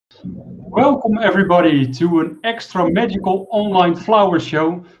Welcome everybody to an extra magical online flower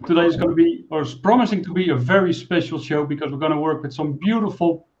show. Today is going to be, or is promising to be, a very special show because we're going to work with some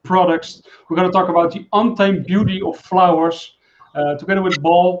beautiful products. We're going to talk about the untamed beauty of flowers together with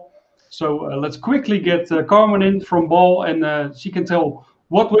Ball. So let's quickly get Carmen in from Ball, and she can tell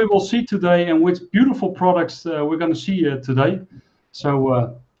what we will see today and which beautiful products we're going to see today.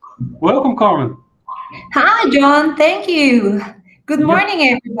 So welcome, Carmen. Hi, John. Thank you. Good Yeah. morning,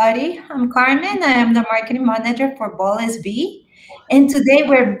 everybody. I'm Carmen. I am the marketing manager for Ball SB. And today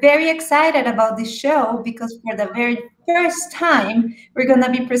we're very excited about this show because for the very first time, we're going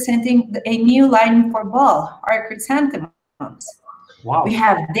to be presenting a new line for Ball, our chrysanthemums. We Wow.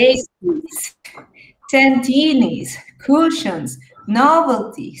 have daisies, tentinis, cushions,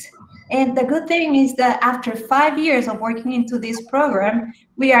 novelties. And the good thing is that after 5 years of working into this program,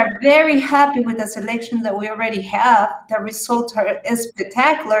 we are very happy with the selection that we already have. The results are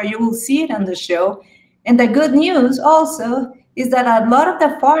spectacular. You will see it on the show. And the good news also is that a lot of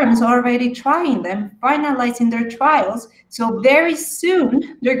the farms are already trying them, finalizing their trials. So very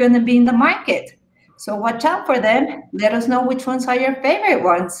soon they're going to be in the market. So watch out for them. Let us know which ones are your favorite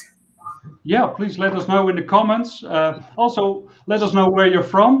ones. Yeah, please let us know in the comments. Also, let us know where you're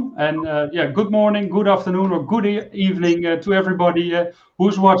from. And yeah, good morning, good afternoon, or good evening to everybody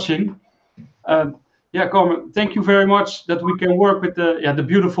who's watching. Yeah, Carmen, thank you very much that we can work with the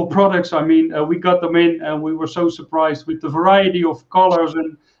beautiful products. I mean, we got them in and we were so surprised with the variety of colors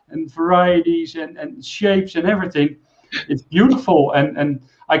and varieties and shapes and everything. It's beautiful. And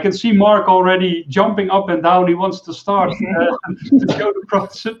I can see Mark already jumping up and down. He wants to start to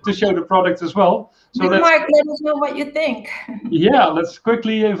show the product as well. So Mark, let us know what you think. yeah, let's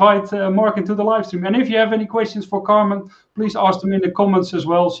quickly invite Mark into the live stream. And if you have any questions for Carmen, please ask them in the comments as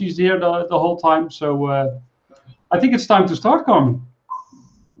well. She's there the whole time. So I think it's time to start, Carmen.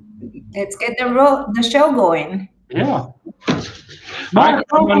 Let's get the show going. Yeah. Hi,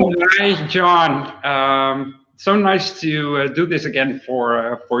 Carmen. Hi, John. So nice to do this again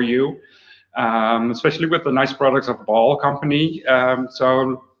for you, especially with the nice products of Ball Company.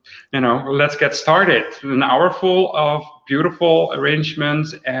 So, let's get started. An hour full of beautiful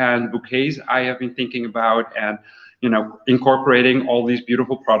arrangements and bouquets I have been thinking about, and incorporating all these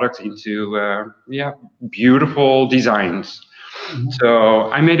beautiful products into beautiful designs. Mm-hmm.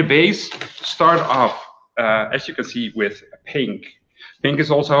 So I made a base to start off, as you can see, with pink. Pink is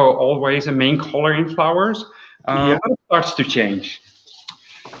also always a main color in flowers. But it starts to change.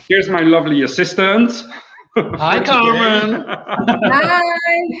 Here's my lovely assistant. Hi, Carmen. Hi.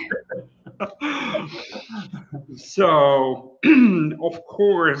 So, of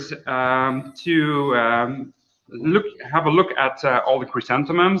course, to have a look at all the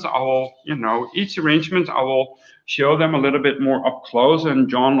chrysanthemums, I will, each arrangement, I will show them a little bit more up close, and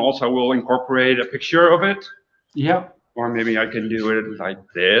John also will incorporate a picture of it. Yeah. Or maybe I can do it like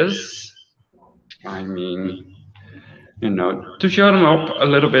this. I mean, to show them up a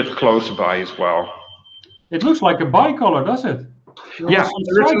little bit close by as well. It looks like a bicolor, does it? Yeah,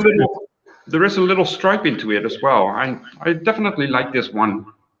 there is a little stripe into it as well. I definitely like this one,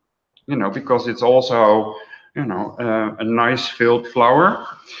 because it's also, a nice filled flower.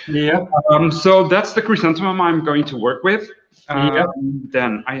 Yeah. So that's the chrysanthemum I'm going to work with. Yeah.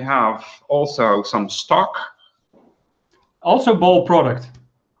 Then I have also some stock. Also Ball product.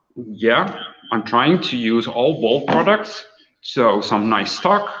 Yeah, I'm trying to use all Ball products. So some nice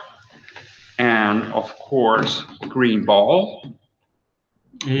stock. And of course, green Ball.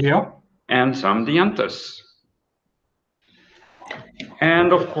 Yeah. And some dianthus.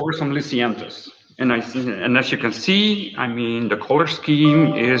 And of course, some lysianthus. And as you can see, I mean, the color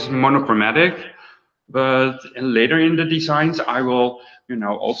scheme is monochromatic, but later in the designs, I will,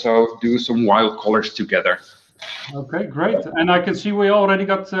 also do some wild colors together. Okay, great. And I can see we already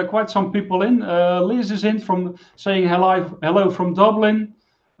got quite some people in. Liz is in from saying hello from Dublin.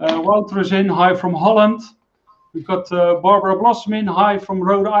 Walter is in, hi from Holland. We've got Barbara Blossom in, hi from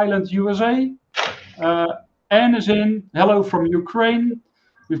Rhode Island, USA. Anne is in, hello from Ukraine.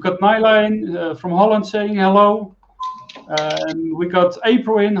 We've got Nyla in from Holland saying hello. And we got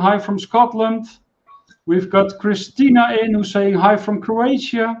April in, hi from Scotland. We've got Christina in, who's saying hi from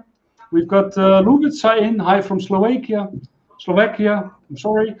Croatia. We've got Lubica in, hi from Slovakia. I'm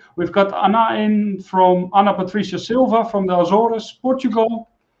sorry. We've got Anna in from Ana Patricia Silva from the Azores, Portugal.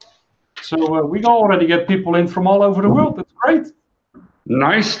 So we already get people in from all over the world. That's great.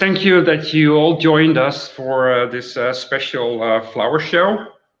 Nice. Thank you that you all joined us for this special flower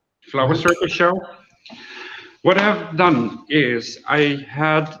circus show. What I've done is I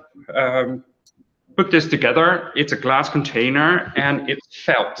had put this together. It's a glass container and it's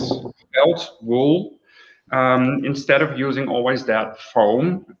felt wool. Instead of using always that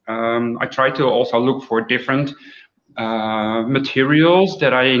foam, I try to also look for different materials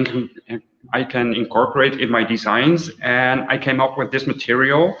that I can incorporate in my designs, and I came up with this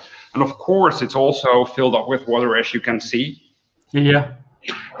material. And of course, it's also filled up with water, as you can see. Yeah.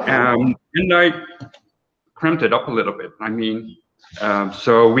 And I cramped it up a little bit. I mean,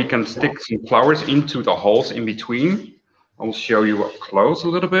 so we can stick some flowers into the holes in between. I'll show you up close a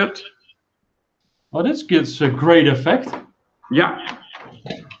little bit. Oh, this gives a great effect. Yeah.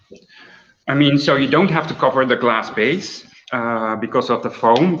 I mean, so you don't have to cover the glass base because of the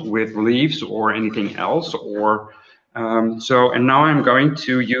foam with leaves or anything else. Or and now I'm going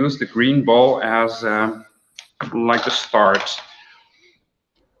to use the green ball as like the start.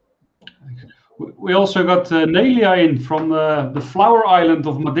 We also got Nelia in from the flower island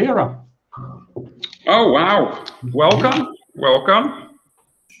of Madeira. Oh, wow. Welcome. Welcome.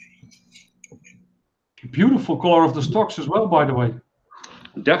 Beautiful color of the stocks as well, by the way.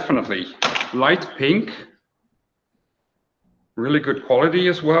 Definitely. Light pink. Really good quality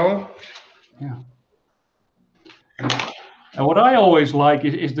as well. Yeah. And what I always like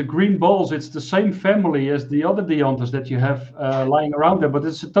is the green balls. It's the same family as the other dianthus that you have lying around there, but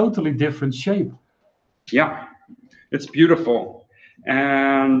it's a totally different shape. Yeah, it's beautiful.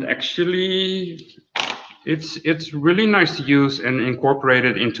 And actually, it's really nice to use and incorporate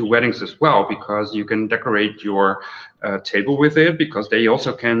it into weddings as well, because you can decorate your table with it, because they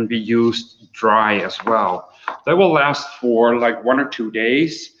also can be used dry as well. They will last for like 1 or 2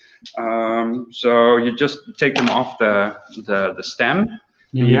 days. So you just take them off the stem.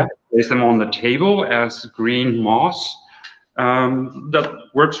 Yeah. Place them on the table as green moss. That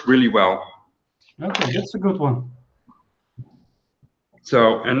works really well. Okay, that's a good one.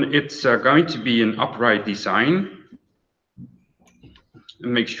 So, and it's going to be an upright design.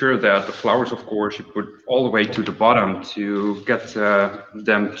 And make sure that the flowers, of course, you put all the way to the bottom to get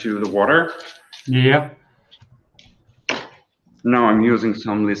them to the water. Yeah. Now I'm using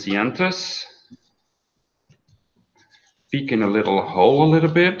some Lysianthus. Peek in a little hole a little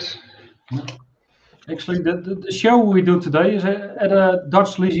bit. Actually, the show we do today is at a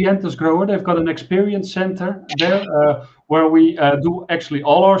Dutch Lysianthus grower. They've got an experience center there where we do actually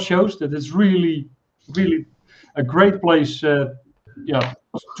all our shows. That is really, really a great place to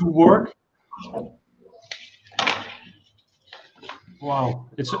work. Wow,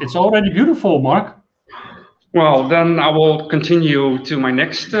 it's already beautiful, Mark. Well, then I will continue to my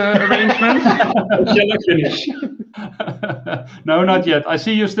next arrangement. Shall I finish? No, not yet. I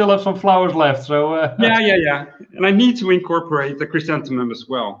see you still have some flowers left. So yeah. And I need to incorporate the chrysanthemum as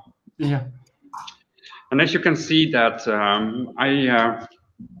well. Yeah. And as you can see that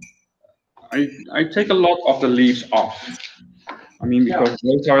I take a lot of the leaves off. I mean, because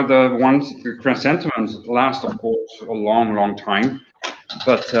those are the ones, the chrysanthemums last, of course, a long, long time.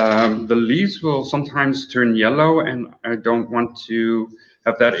 But the leaves will sometimes turn yellow, and I don't want to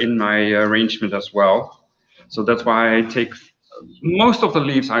have that in my arrangement as well. So that's why I take most of the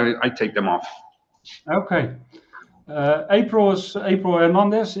leaves, I take them off. Okay. April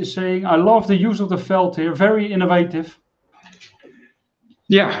Hernandez is saying, I love the use of the felt here, very innovative.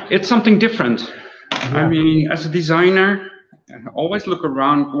 Yeah, it's something different. Yeah. I mean, as a designer, always look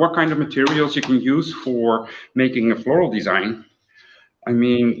around what kind of materials you can use for making a floral design. I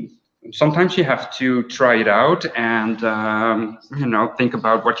mean, sometimes you have to try it out and, think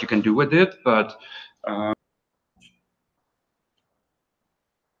about what you can do with it. But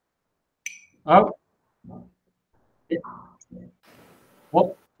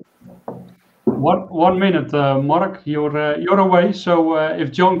One minute, Mark, you're away. So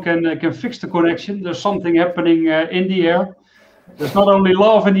if John can fix the connection, there's something happening in the air. There's not only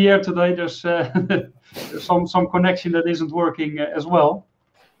love in the air today. There's some connection that isn't working as well.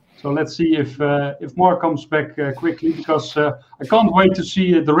 So let's see if Mark comes back quickly, because I can't wait to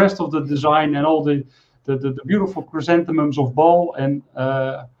see the rest of the design and all the beautiful chrysanthemums of Ball. And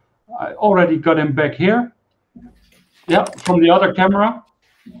I already got him back here. Yeah, from the other camera.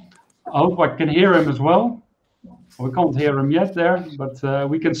 I hope I can hear him as well. We can't hear him yet there, but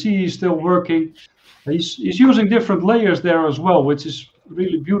we can see he's still working. He's using different layers there as well, which is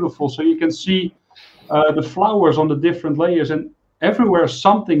really beautiful. So you can see the flowers on the different layers, and everywhere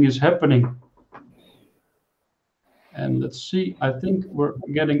something is happening. And let's see, I think we're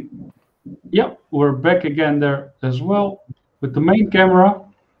back again there as well with the main camera.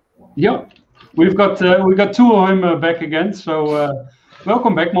 Yeah, we got two of him back again. So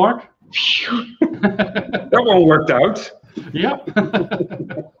welcome back, Mark. That one worked out. Yeah.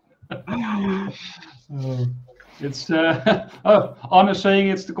 It's Anna's saying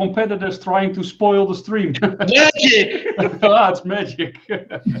it's the competitors trying to spoil the stream. Magic! It's magic.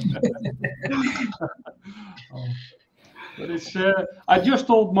 But it's. I just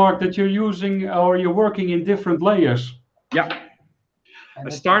told Mark that you're using or you're working in different layers. Yeah. I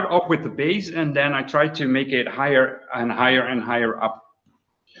start off with the base and then I try to make it higher and higher and higher up.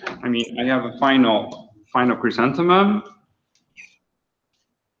 I mean, I have a final chrysanthemum.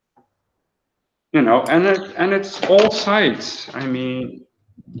 You know, and it's all sides. I mean,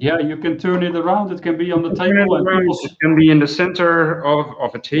 yeah, you can turn it around. It can be on the table, and it can be in the center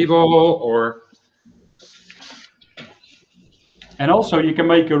of a table, or. And also, you can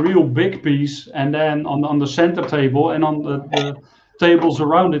make a real big piece, and then on the center table and on the tables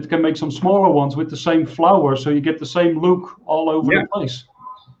around it, can make some smaller ones with the same flower, so you get the same look all over the place.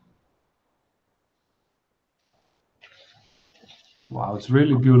 Wow, it's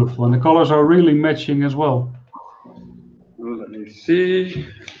really beautiful, and the colors are really matching as well. Let me see.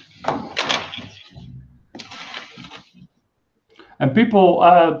 And people,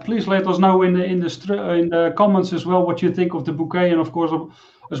 please let us know in the comments as well what you think of the bouquet, and of course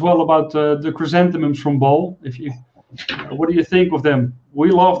as well about the chrysanthemums from Bol. What do you think of them?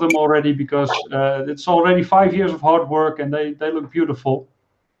 We love them already because it's already 5 years of hard work, and they look beautiful.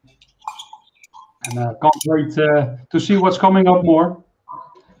 And I can't wait to see what's coming up more.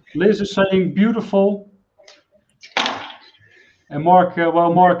 Liz is saying beautiful. And Mark,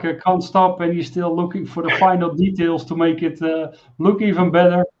 Mark can't stop, and he's still looking for the final details to make it look even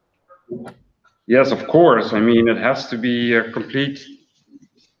better. Yes, of course. I mean, it has to be a complete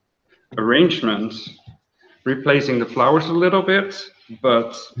arrangement, replacing the flowers a little bit,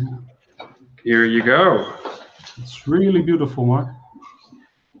 but here you go. It's really beautiful, Mark.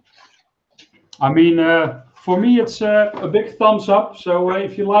 I mean, for me, it's a big thumbs up. So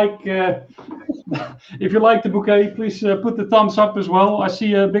if you like the bouquet, please put the thumbs up as well. I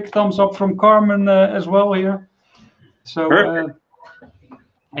see a big thumbs up from Carmen as well here. So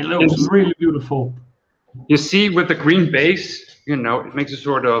it looks really beautiful. You see, with the green base, you know, it makes a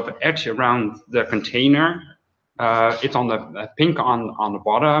sort of edge around the container. It's on the pink on the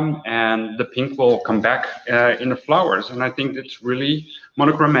bottom, and the pink will come back in the flowers. And I think it's really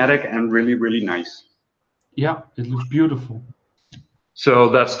monochromatic and really, really nice. Yeah, it looks beautiful. So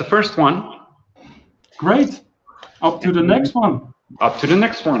that's the first one. Great. Up to the next one. Up to the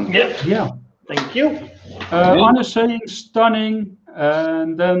next one. Yeah. Thank you. Anna saying stunning.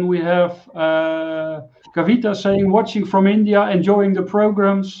 And then we have Kavita saying watching from India, enjoying the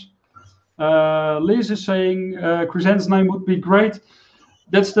programs. Liz is saying Chrysanthemum's name would be great.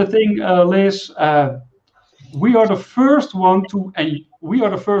 That's the thing, Liz. We are the first one to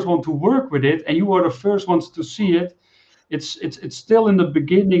work with it, and you are the first ones to see it. It's still in the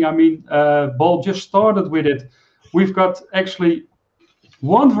beginning. I mean, Bol just started with it. We've got actually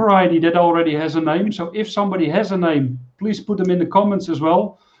one variety that already has a name. So if somebody has a name, please put them in the comments as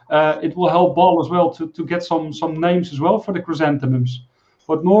well. It will help Bol as well to get some names as well for the chrysanthemums.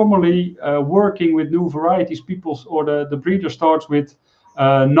 But normally, working with new varieties, the breeder starts with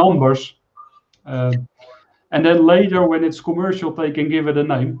numbers. And then later, when it's commercial, they can give it a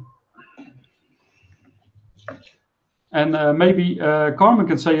name. And maybe Carmen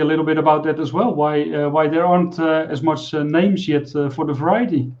can say a little bit about that as well, why there aren't as much names yet for the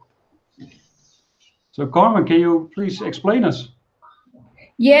variety. So Carmen, can you please explain us?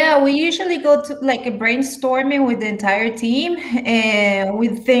 Yeah, we usually go to like a brainstorming with the entire team, and we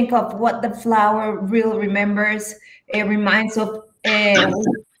think of what the flower really remembers. It reminds of,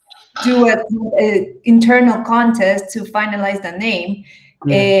 do an internal contest to finalize the name.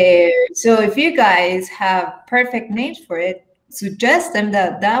 So if you guys have perfect names for it, suggest them.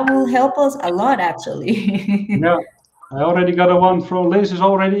 That will help us a lot, actually. Yeah, I already got a one from Liz is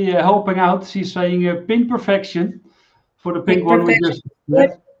already helping out. She's saying pink perfection for the pink one we just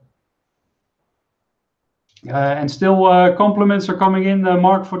met. And still compliments are coming in.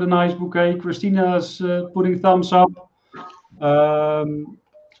 Mark for the nice bouquet. Christina's putting thumbs up.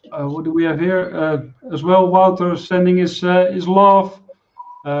 What do we have here as well? Wouter sending his love.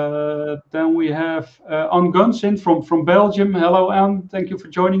 Then we have Anne Gunsin from Belgium. Hello, Anne. Thank you for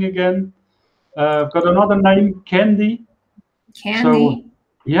joining again. I've got another name, Candy. Candy. So,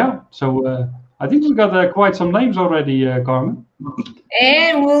 yeah. So I think we got quite some names already, Carmen.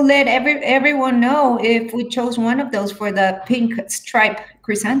 And we'll let everyone know if we chose one of those for the pink stripe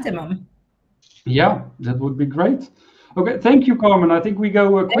chrysanthemum. Yeah, that would be great. Okay, thank you, Carmen. I think we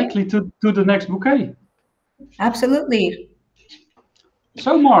go quickly to the next bouquet. Absolutely.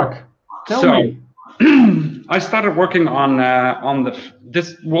 So, Mark, tell me. I started working on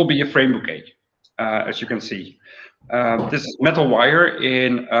this will be a frame bouquet, as you can see. This is metal wire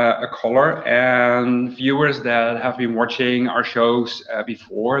in a color, and viewers that have been watching our shows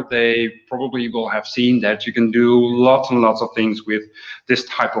before, they probably will have seen that you can do lots and lots of things with this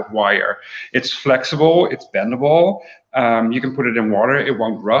type of wire. It's flexible, it's bendable, you can put it in water, it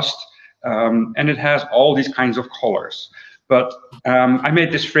won't rust, and it has all these kinds of colors. But I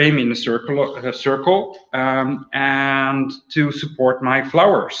made this frame in a circle and to support my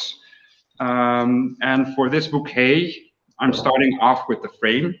flowers. And for this bouquet, I'm starting off with the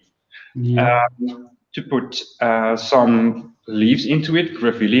frame to put some leaves into it,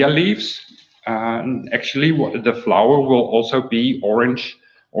 grevillea leaves. Actually, the flower will also be orange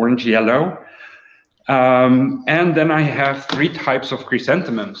yellow. And then I have 3 types of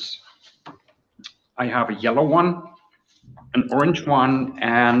chrysanthemums. I have a yellow one, an orange one,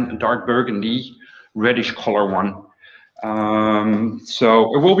 and a dark burgundy, reddish color one.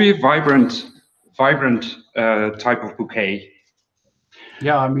 So it will be a vibrant type of bouquet.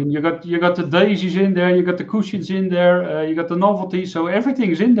 Yeah, I mean, you got the daisies in there, you got the cushions in there, you got the novelty, so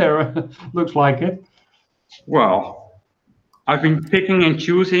everything's in there. Looks like it. Well, I've been picking and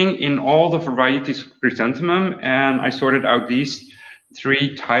choosing in all the varieties of chrysanthemum, and I sorted out these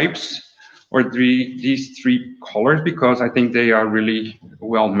 3 types, or these 3 colors, because I think they are really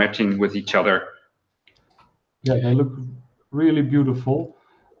well matching with each other. Yeah, they look really beautiful.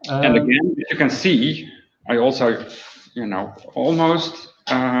 And again, as you can see, I also, almost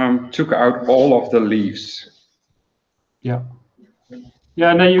took out all of the leaves. Yeah.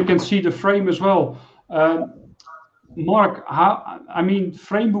 Yeah, and then you can see the frame as well. Mark,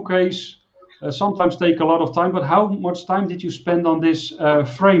 frame bouquets sometimes take a lot of time, but how much time did you spend on this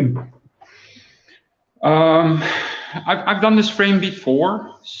frame? I've done this frame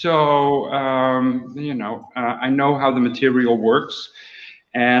before, so I know how the material works,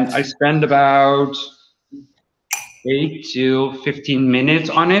 and I spend about 8 to 15 minutes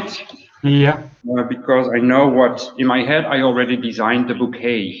on it. Yeah. Because I know what in my head I already designed the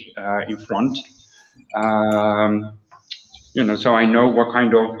bouquet in front. So I know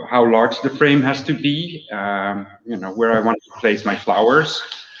how large the frame has to be. Where I want to place my flowers.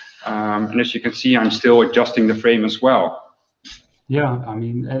 And as you can see, I'm still adjusting the frame as well. Yeah, I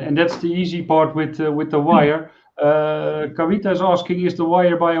mean, and that's the easy part with the wire. Kavita is asking, is the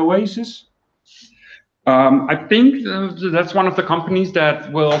wire by Oasis? I think that's one of the companies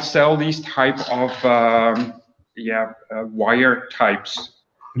that will sell these type of wire types.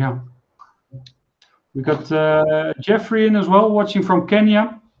 Yeah. We got Jeffrey in as well, watching from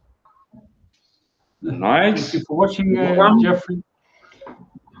Kenya. Nice. Thank you for watching, Jeffrey.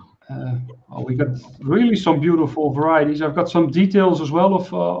 We got really some beautiful varieties. I've got some details as well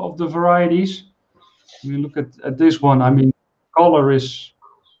of the varieties. We look at this one. I mean, color is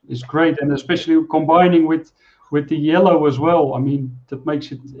great, and especially combining with the yellow as well. I mean, that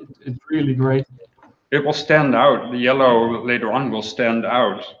makes it really great. It will stand out. The yellow later on will stand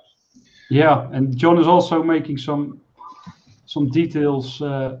out. Yeah, and John is also making some details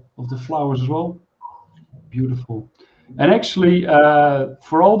of the flowers as well. Beautiful. And actually,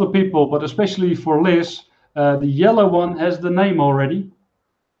 for all the people, but especially for Liz, the yellow one has the name already.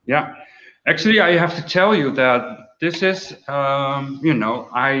 Yeah, actually, I have to tell you that this is,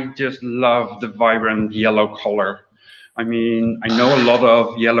 I just love the vibrant yellow color. I mean, I know a lot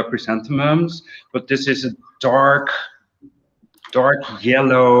of yellow chrysanthemums, but this is a dark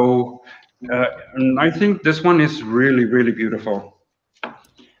yellow. And I think this one is really, really beautiful.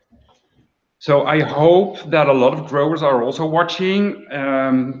 So I hope that a lot of growers are also watching,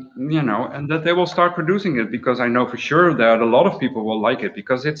 and that they will start producing it, because I know for sure that a lot of people will like it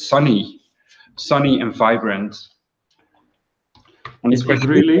because it's sunny and vibrant. And it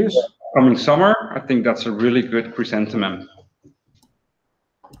really is. Coming summer, I think that's a really good chrysanthemum.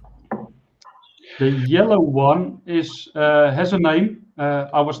 The yellow one has a name.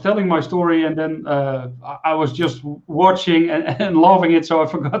 I was telling my story, and then I was just watching and loving it, so I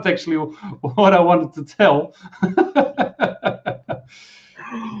forgot actually what I wanted to tell.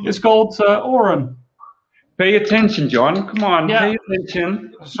 It's called Oran. Pay attention, John. Come on, yeah. Pay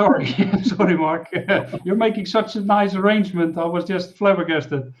attention. Sorry, Mark. You're making such a nice arrangement. I was just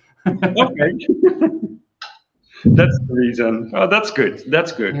flabbergasted. Okay. That's the reason. Oh, that's good.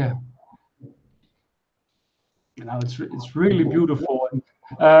 That's good. Yeah. It's really beautiful.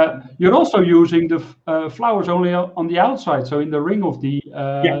 You're also using the flowers only on the outside, so in the ring of the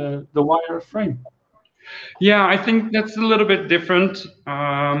wire frame. Yeah, I think that's a little bit different.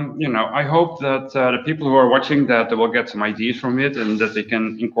 I hope that the people who are watching that they will get some ideas from it and that they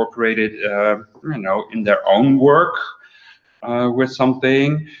can incorporate it, in their own work with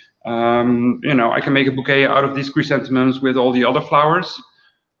something. I can make a bouquet out of these chrysanthemums with all the other flowers,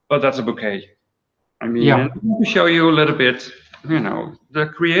 but that's a bouquet. I mean, Yeah. and I want to show you a little bit, the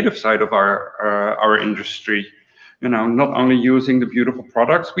creative side of our industry. Not only using the beautiful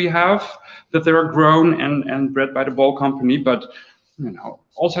products we have that they are grown and bred by the Ball Company, but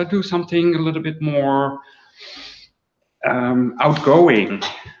also do something a little bit more outgoing.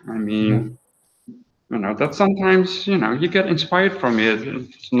 I mean, that sometimes you get inspired from it.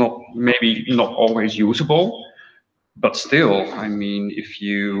 It's maybe not always usable, but still, I mean, if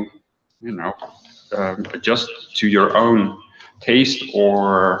you adjust to your own taste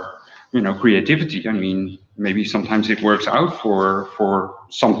or creativity, I mean, maybe sometimes it works out for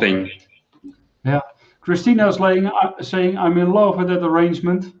something. Yeah. Christina is saying, I'm in love with that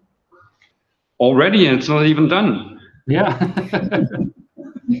arrangement. Already, and it's not even done. Yeah.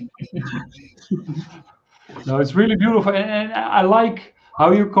 No, it's really beautiful, and I like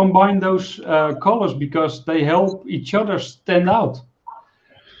how you combine those colors because they help each other stand out.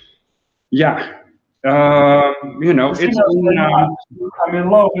 Yeah. It's I'm in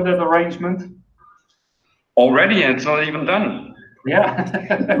love with that arrangement. Already, and it's not even done. Yeah.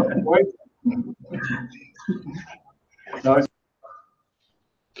 Wait. No,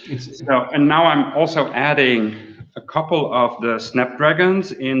 and now I'm also adding a couple of the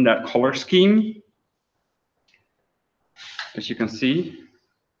snapdragons in that color scheme, as you can see.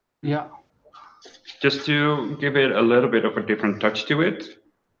 Yeah. Just to give it a little bit of a different touch to it.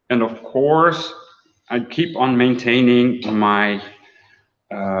 And of course, I keep on maintaining my,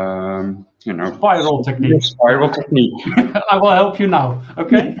 spiral technique. Spiral technique. I will help you now.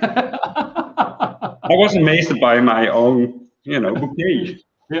 Okay. I was amazed by my own, bouquet.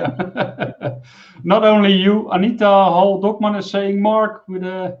 Yeah. Not only you, Anita Hall-Dokman is saying Mark with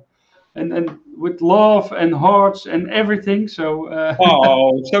and with love and hearts and everything. So.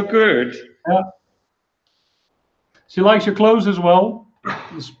 Oh, so good. Yeah. She likes your clothes as well.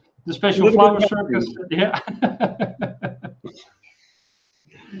 The special flower circus. Yeah.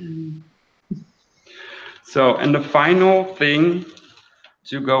 So, and the final thing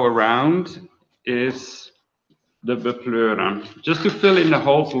to go around is the bepleuren, just to fill in the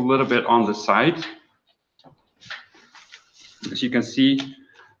holes a little bit on the side. As you can see,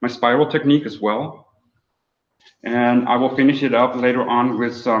 my spiral technique as well. And I will finish it up later on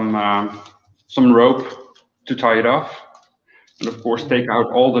with some rope to tie it off. And of course, take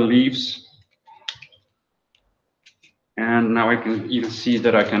out all the leaves. And now I can even see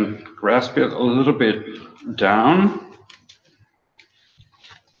that I can grasp it a little bit down.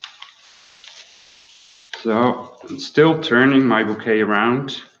 So I'm still turning my bouquet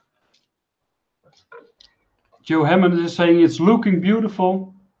around. Joe Hammond is saying it's looking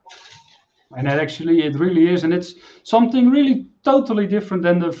beautiful. And actually it really is. And it's something really totally different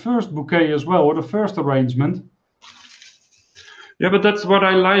than the first bouquet as well, or the first arrangement. Yeah, but that's what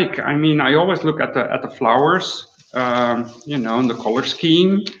I like. I mean, I always look at the flowers, and the color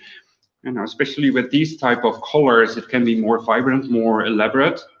scheme. Especially with these type of colors, it can be more vibrant, more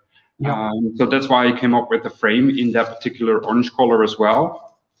elaborate. Yeah. So that's why I came up with the frame in that particular orange color as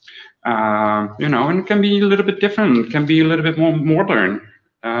well. And it can be a little bit different. It can be a little bit more modern.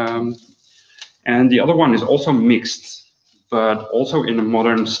 And the other one is also mixed, but also in a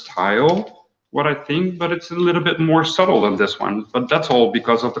modern style, what I think, but it's a little bit more subtle than this one. But that's all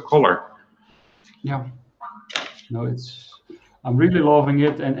because of the color. Yeah. No, I'm really loving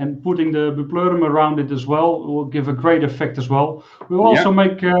it, and putting the bepleuren around it as well will give a great effect as well. We'll also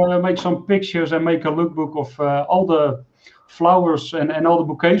make some pictures and make a lookbook of all the flowers and all the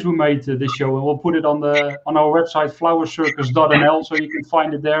bouquets we made this show, and we'll put it on our website flowercircus.nl, so you can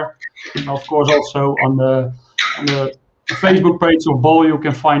find it there. And of course, also on the Facebook page of Ball, you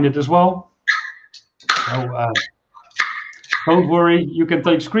can find it as well. So don't worry, you can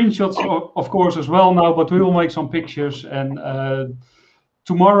take screenshots, of course, as well now, but we will make some pictures, and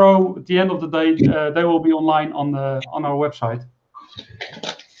tomorrow, at the end of the day, they will be online on our website.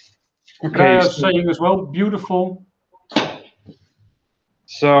 Okay. Saying as well, beautiful.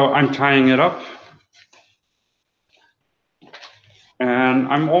 So I'm tying it up, and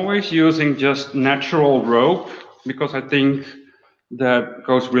I'm always using just natural rope because I think that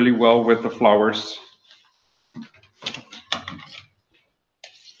goes really well with the flowers.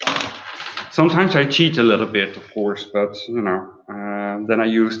 Sometimes I cheat a little bit, of course, but then I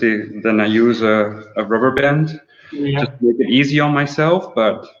use a rubber band just to make it easy on myself.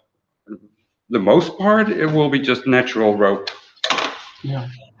 But the most part, it will be just natural rope. Yeah.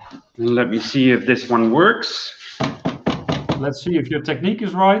 And let me see if this one works. Let's see if your technique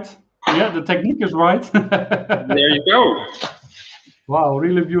is right. Yeah, the technique is right. There you go. Wow,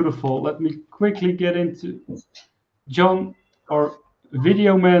 really beautiful. Let me quickly get into John, or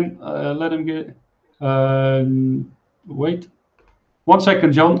video man. Let him get. Wait 1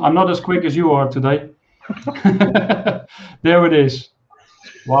 second, John. I'm not as quick as you are today. There it is.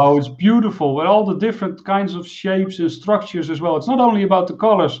 Wow, it's beautiful with all the different kinds of shapes and structures as well. It's not only about the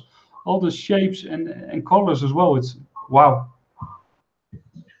colors, all the shapes and colors as well. It's wow.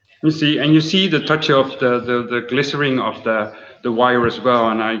 You see the touch of the glistering of the wire as well,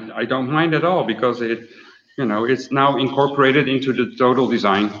 and I don't mind at all because it's now incorporated into the total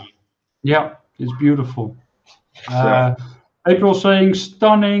design. Yeah, it's beautiful. April saying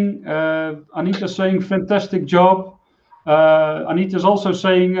stunning. Anita saying fantastic job. Anita's also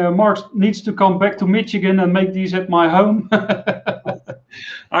saying Mark needs to come back to Michigan and make these at my home.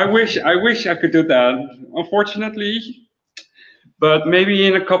 I wish I could do that. Unfortunately, but maybe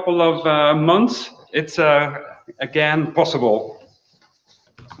in a couple of months, it's again possible.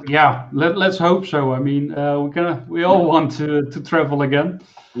 Yeah, let's hope so. I mean, we all want to travel again.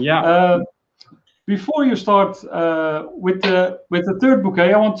 Yeah. Before you start with the third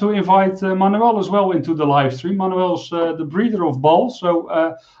bouquet, I want to invite Manuel as well into the live stream. Manuel's the breeder of Ball, so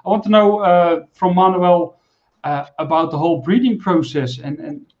I want to know from Manuel about the whole breeding process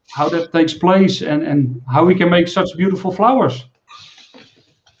and how that takes place and how we can make such beautiful flowers.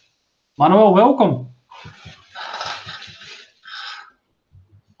 Manuel, welcome.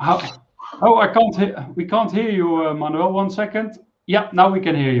 We can't hear you, Manuel. 1 second. Yeah, now we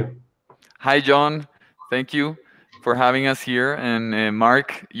can hear you. Hi, John. Thank you for having us here. And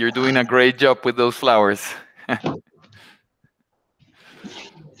Mark, you're doing a great job with those flowers.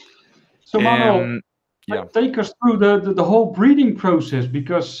 So, Manuel, take us through the whole breeding process,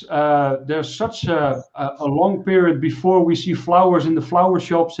 because there's such a long period before we see flowers in the flower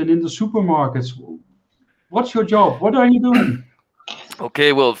shops and in the supermarkets. What's your job? What are you doing?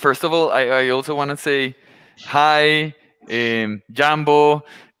 Okay, well, first of all, I also want to say hi, Jambo.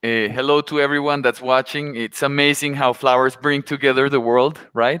 Hello to everyone that's watching. It's amazing how flowers bring together the world,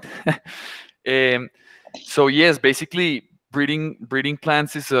 right? So yes, basically breeding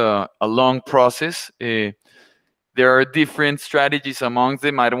plants is a long process. There are different strategies amongst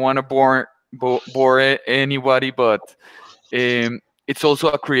them. I don't want to bore anybody, but it's also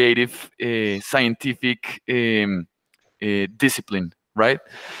a creative, scientific discipline, right?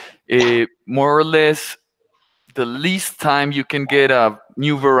 More or less, the least time you can get a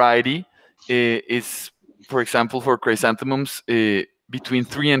new variety is, for example, for chrysanthemums, between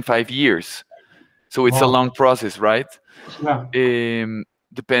 3 and 5 years. So it's a long process, right? Yeah.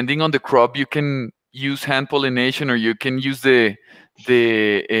 Depending on the crop, you can use hand pollination, or you can use the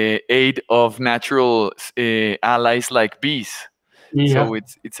aid of natural allies like bees. Yeah. So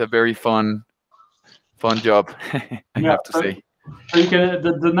it's a very fun job, I have to say. So you can,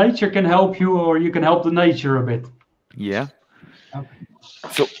 the nature can help you, or you can help the nature a bit. Yeah. Okay.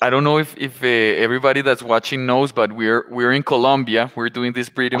 So I don't know if everybody that's watching knows, but we're in Colombia. We're doing this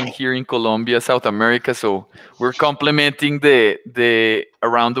breeding here in Colombia, South America. So we're complementing the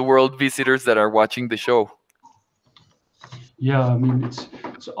around the world visitors that are watching the show. Yeah, I mean it's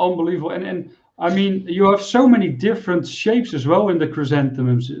unbelievable, and I mean you have so many different shapes as well in the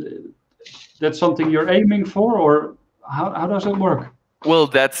chrysanthemums. That's something you're aiming for, or how does it work? Well,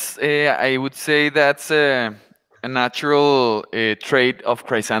 that's I would say that's a natural trait of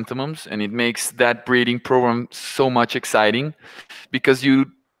chrysanthemums, and it makes that breeding program so much exciting, because you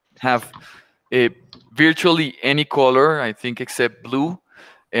have virtually any color, I think, except blue,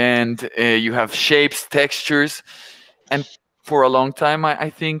 and you have shapes, textures, and for a long time, I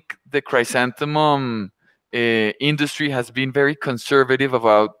think the chrysanthemum industry has been very conservative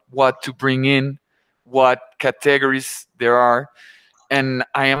about what to bring in, what categories there are, and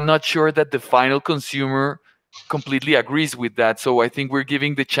I am not sure that the final consumer completely agrees with that. So I think we're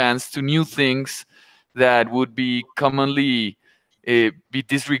giving the chance to new things that would be commonly be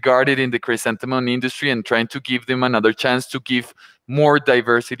disregarded in the chrysanthemum industry, and trying to give them another chance to give more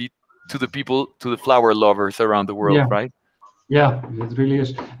diversity to the people, to the flower lovers around the world, right? Yeah, it really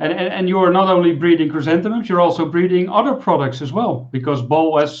is. And you are not only breeding chrysanthemums, you're also breeding other products as well, because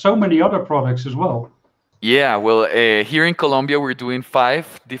Bol has so many other products as well. Yeah, well, here in Colombia, we're doing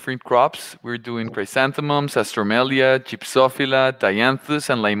 5 different crops. We're doing chrysanthemums, astromelia, gypsophila, dianthus,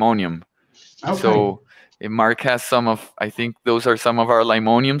 and limonium. Okay. So Mark has some of, I think those are some of our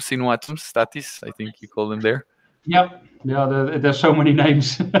limonium sinuatum statis, I think you call them there. Yeah, there's so many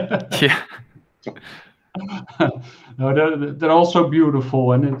names. Yeah. No, they're also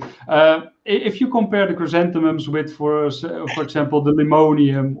beautiful. And if you compare the chrysanthemums with, for example, the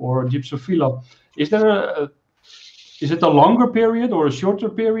limonium or gypsophila, is it a longer period or a shorter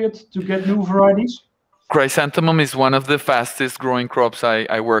period to get new varieties? Chrysanthemum is one of the fastest growing crops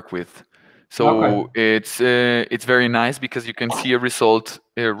I work with. So it's very nice because you can see a result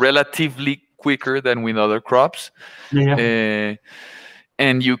relatively quicker than with other crops. Yeah.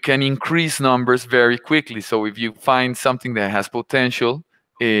 And you can increase numbers very quickly. So if you find something that has potential,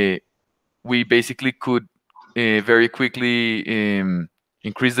 we basically could very quickly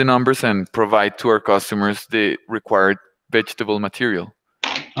increase the numbers and provide to our customers the required vegetable material.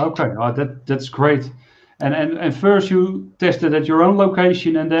 Okay, that's great. And first you tested at your own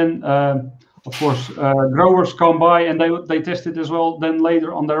location, and then of course growers come by and they test it as well. Then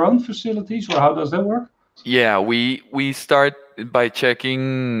later on their own facilities, or how does that work? Yeah, we start by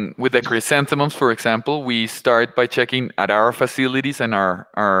checking with the chrysanthemums, for example. We start by checking at our facilities and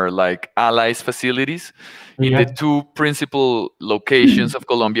our like allies facilities in the two principal locations of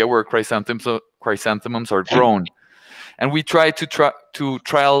Colombia where chrysanthemums are grown, and we try to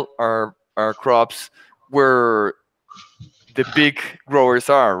trial our crops where the big growers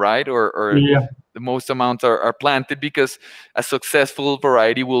are, right, or the most amounts are planted, because a successful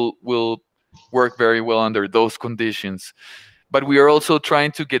variety will work very well under those conditions. But we are also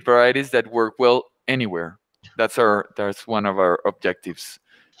trying to get varieties that work well anywhere. That's one of our objectives.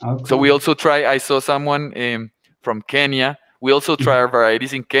 Okay. So we also try. I saw someone from Kenya. We also try our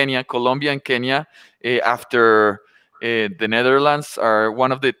varieties in Kenya, Colombia, and Kenya. After the Netherlands are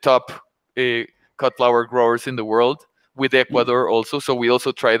one of the top cut flower growers in the world, with Ecuador also. So we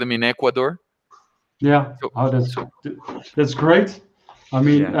also try them in Ecuador. Yeah, that's great. I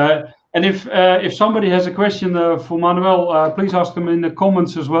mean, and if somebody has a question for Manuel, please ask them in the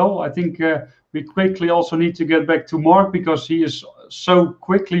comments as well. I think we quickly also need to get back to Mark, because he is so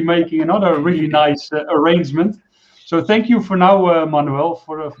quickly making another really nice arrangement. So thank you for now, Manuel,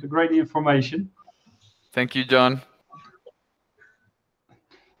 for the great information. Thank you, John.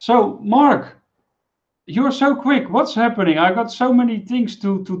 So, Mark, you're so quick. What's happening? I got so many things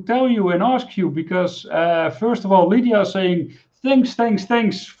to tell you and ask you, because first of all, Lydia is saying,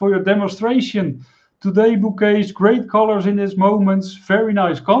 thanks for your demonstration. Today, bouquets, great colors in these moments, very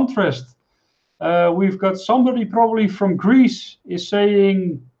nice contrast. We've got somebody probably from Greece is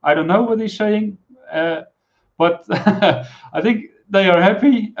saying, I don't know what he's saying, but I think they are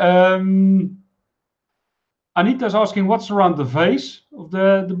happy. Anita's asking what's around the vase of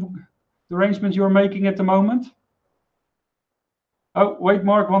the arrangement you're making at the moment. Oh, wait,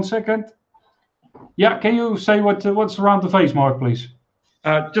 Mark, 1 second. Yeah, can you say what's around the vase, Mark, please?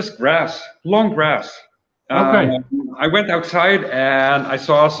 Just grass, long grass. Okay. I went outside and I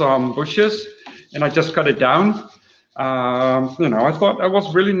saw some bushes and I just cut it down. I thought that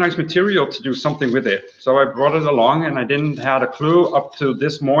was really nice material to do something with it. So I brought it along, and I didn't have a clue up to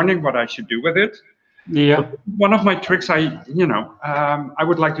this morning what I should do with it. Yeah. But one of my tricks I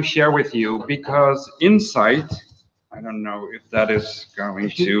would like to share with you, because inside, I don't know if that is going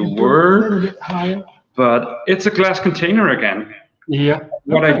to work, but it's a glass container again. Yeah.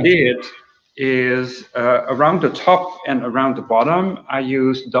 What I did is around the top and around the bottom, I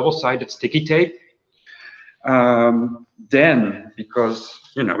used double-sided sticky tape. Then, because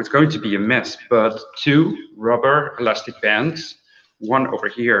it's going to be a mess, but 2 rubber elastic bands, one over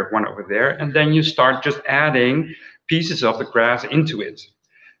here, one over there, and then you start just adding pieces of the grass into it.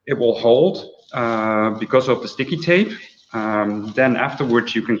 It will hold because of the sticky tape. Then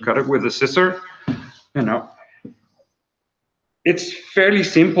afterwards you can cut it with a scissor. It's fairly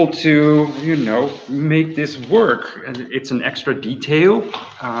simple to make this work. It's an extra detail.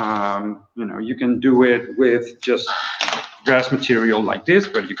 You can do it with just grass material like this,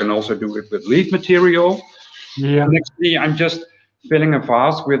 but you can also do it with leaf material. Yeah. Next, I'm just filling a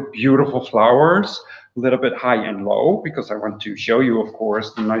vase with beautiful flowers, a little bit high and low, because I want to show you, of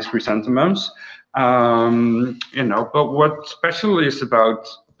course, the nice chrysanthemums. But what special is about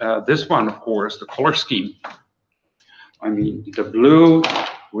this one, of course, the color scheme. I mean, the blue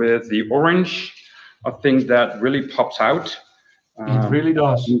with the orange, I think that really pops out. It really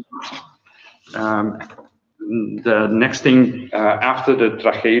does. The next thing after the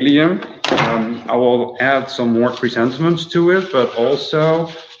trachelium, I will add some more chrysanthemums to it, but also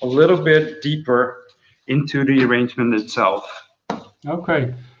a little bit deeper into the arrangement itself.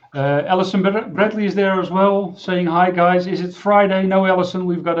 Okay. Alison Bradley is there as well, saying hi guys. Is it Friday? No, Alison,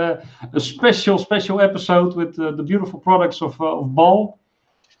 we've got a special episode with the beautiful products of Ball.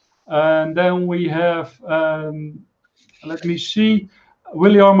 And then we have, let me see,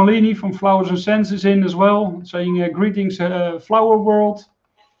 Willie Armelini from Flowers and Scents is in as well, saying greetings, flower world.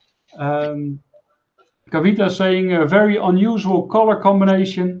 Kavita saying a very unusual color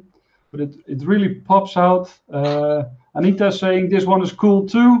combination, but it really pops out. Anita saying this one is cool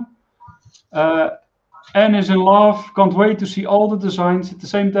too. Anne is in love. Can't wait to see all the designs. At the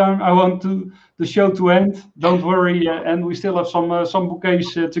same time, I want the show to end. Don't worry, and we still have some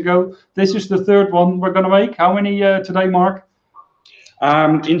bouquets to go. This is the third one we're gonna make. How many today, Mark?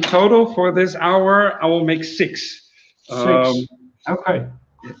 In total for this hour, I will make 6. 6. Okay.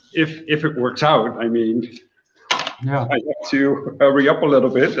 If it works out, I mean, yeah, I have to hurry up a little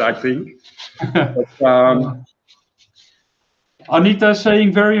bit, I think. But, Anita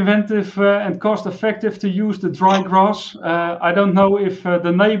saying very inventive and cost effective to use the dry grass. I don't know if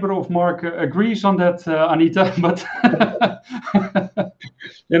the neighbor of Mark agrees on that, Anita, but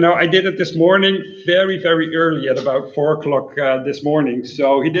you know, I did it this morning, very, very early at about 4 o'clock this morning.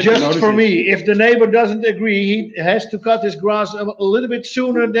 So he didn't Just notice for it. me, if the neighbor doesn't agree, he has to cut his grass a little bit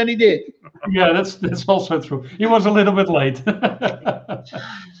sooner than he did. Yeah, that's also true. He was a little bit late.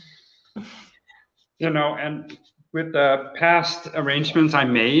 You know, and with the past arrangements I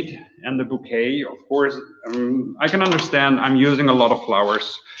made and the bouquet, of course, I can understand I'm using a lot of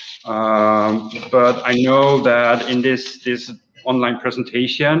flowers. But I know that in this online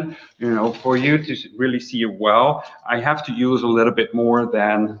presentation, you know, for you to really see it well, I have to use a little bit more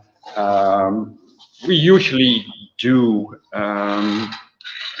than we usually do.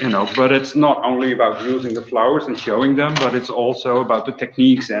 You know, but it's not only about using the flowers and showing them, but it's also about the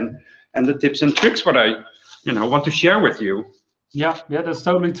techniques and the tips and tricks what I, you know, want to share with you. Yeah, that's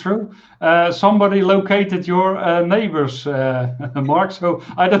totally true. Somebody located your neighbors, Mark, so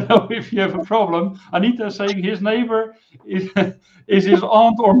I don't know if you have a problem. Anita saying his neighbor is his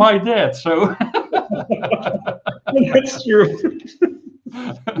aunt or my dad, so. That's true.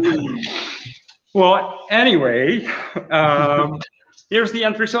 Well, anyway, here's the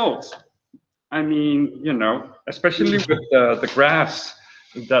end result. I mean, you know, especially with the grass,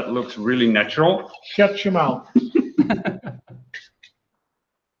 that looks really natural. Shut your mouth.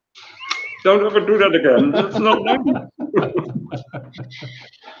 Don't ever do that again. That's not nice.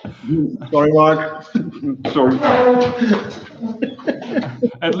 Sorry, Mark. Sorry.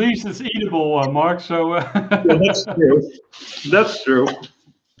 At least it's eatable, Mark, so. Yeah, that's true. That's true.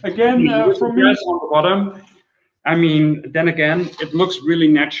 Again, for me. On the bottom, I mean, then again, it looks really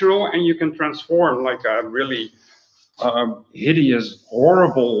natural, and you can transform like a really hideous,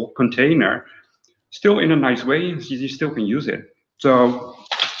 horrible container still in a nice way. You still can use it. So,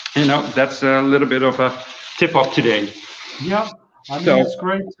 you know, that's a little bit of a tip of today. Yeah, I mean, it's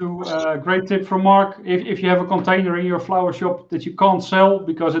great great tip from Mark. If you have a container in your flower shop that you can't sell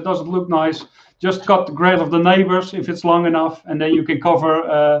because it doesn't look nice, just cut the grass of the neighbors if it's long enough, and then you can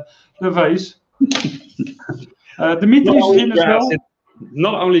cover the vase. Dimitri is in as well.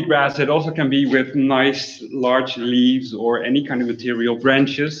 Not only grass, it also can be with nice large leaves or any kind of material,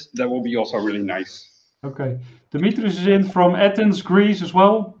 branches. That will be also really nice. Okay, Dimitris is in from Athens, Greece as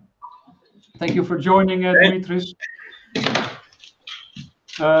well. Thank you for joining, Dimitris.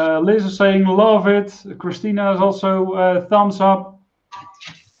 Liz is saying love it. Christina is also thumbs up.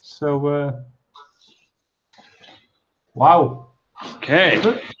 So, wow. Okay.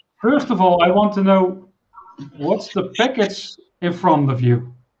 First of all, I want to know what's the package in front of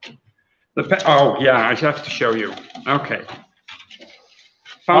you. Oh yeah, I have to show you. Okay.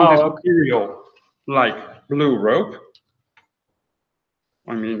 Found this material like blue rope.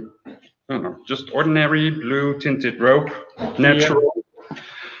 I mean, I don't know, just ordinary blue tinted rope, natural. Yeah.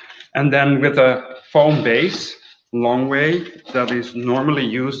 And then with a foam base, long way, that is normally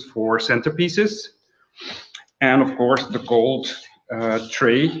used for centerpieces. And of course the gold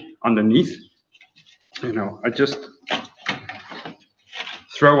tray underneath. You know, I just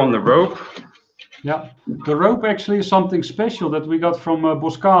throw on the rope. Yeah, the rope actually is something special that we got from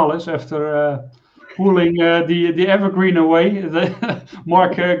Boscalis after pulling the evergreen away.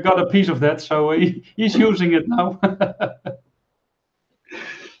 Mark got a piece of that, so he's using it now.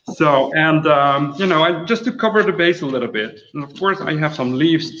 So, and you know, just to cover the base a little bit, and of course I have some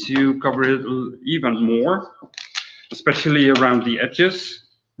leaves to cover it even more, especially around the edges.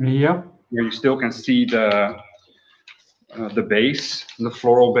 Yeah. Where you still can see the base, the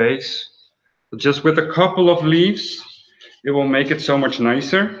floral base. But just with a couple of leaves, it will make it so much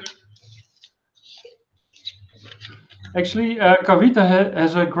nicer. Actually, Kavita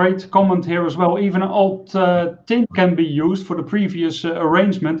has a great comment here as well. Even an old tin can be used for the previous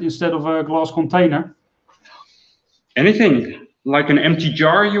arrangement instead of a glass container. Anything. like an empty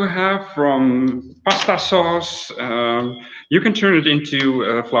jar you have from pasta sauce, you can turn it into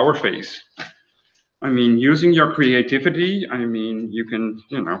a flower vase. I mean, using your creativity, I mean, you can,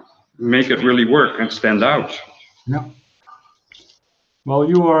 make it really work and stand out. Yeah. Well,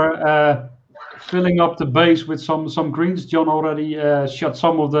 you are filling up the base with some greens. John already shot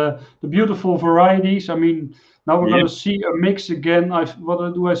some of the beautiful varieties. I mean, now we're going to see a mix again.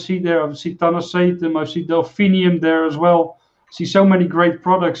 What do I see there? I see Tanacetum, I see Delphinium there as well. I see so many great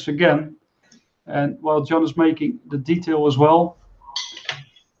products again. And while John is making the detail as well.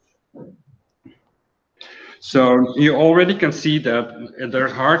 So you already can see that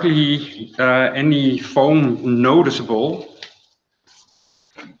there's hardly any foam noticeable,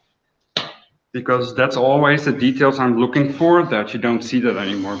 because that's always the details I'm looking for, that you don't see that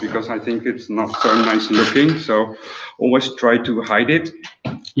anymore, because I think it's not so nice looking. So always try to hide it.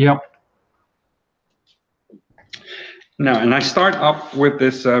 Yeah. Now, and I start up with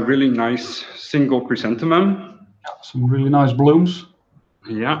this really nice single chrysanthemum. Some really nice blooms.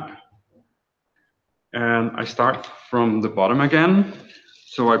 Yeah. And I start from the bottom again.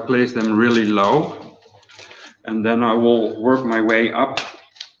 So I place them really low. And then I will work my way up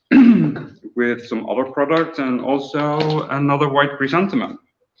with some other products and also another white chrysanthemum.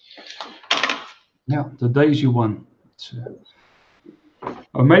 Yeah, the daisy one. It's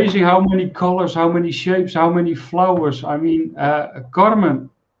amazing how many colors, how many shapes, how many flowers. I mean, Carmen,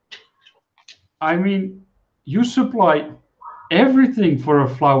 I mean, you supply everything for a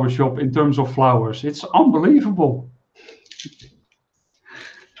flower shop in terms of flowers. It's unbelievable.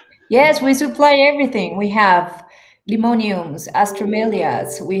 Yes, we supply everything. We have limoniums,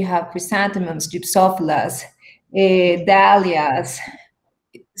 astromelias, we have chrysanthemums, gypsophilas, dahlias,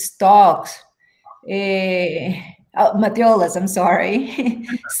 stalks, matiolas, I'm sorry,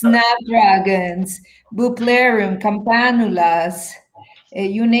 snapdragons, buplarium, campanulas,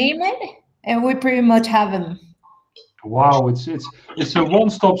 you name it, and we pretty much have them. Wow, it's a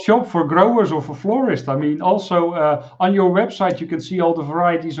one-stop shop for growers or for florists. I mean, also on your website you can see all the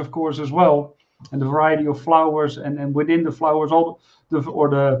varieties, of course, as well, and the variety of flowers, and within the flowers,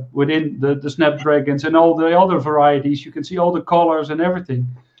 within the snapdragons and all the other varieties, you can see all the colors and everything.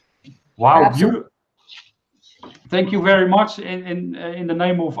 Wow, beautiful. Thank you very much in the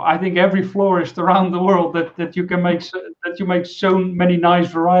name of, I think, every florist around the world, that you can make so many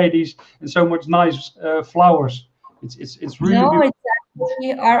nice varieties and so much nice flowers. It's really beautiful. It's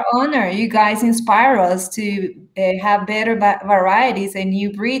actually our honor. You guys inspire us to have better varieties and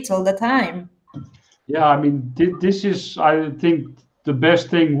new breeds all the time. Yeah, I mean, this is, I think, the best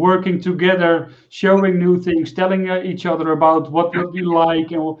thing, working together, showing new things, telling each other about what you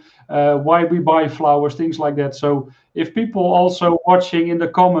like and why we buy flowers, things like that. So if people also watching in the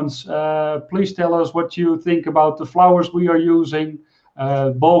comments, please tell us what you think about the flowers we are using.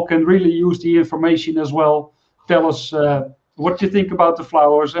 Bol can really use the information as well. Tell us what you think about the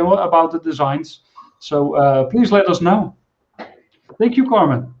flowers and about the designs. So please let us know. Thank you,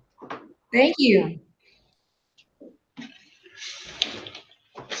 Carmen. Thank you.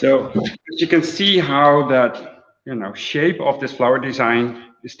 So as you can see how that shape of this flower design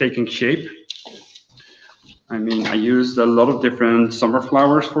is taking shape. I mean, I used a lot of different summer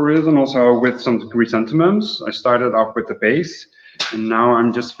flowers for it, and also with some chrysanthemums. I started off with the base, and now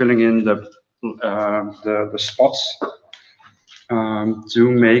I'm just filling in the spots to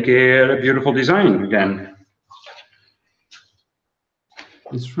make it a beautiful design again.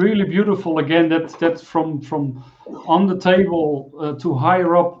 It's really beautiful again, that from on the table to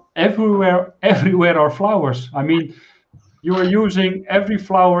higher up, everywhere are flowers. I mean, you are using every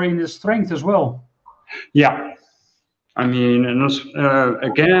flower in its strength as well. Yeah, I mean, and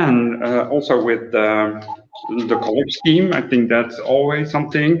again, also with the color scheme, I think that's always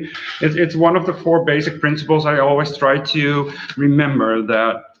something. It's one of the 4 basic principles I always try to remember,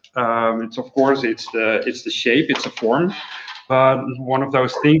 that it's, of course, it's the shape, it's the form, but one of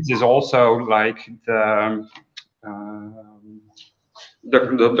those things is also like the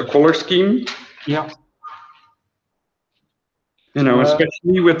color scheme. Yeah.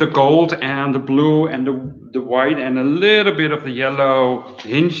 Especially with the gold and the blue and the white and a little bit of the yellow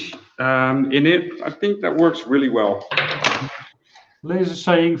hinge in it. I think that works really well. Liz is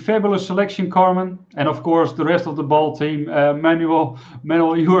saying, fabulous selection, Carmen. And of course, the rest of the ball team, Manuel,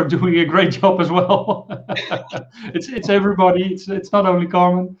 you are doing a great job as well. It's everybody. It's not only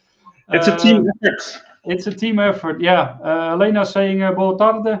Carmen. It's a team effort. It's a team effort, yeah. Elena saying, boa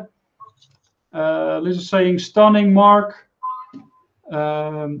tarde. Liz is saying, stunning, Mark.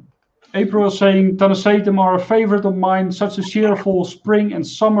 April is saying, Tanacetum are a favorite of mine, such a cheerful spring and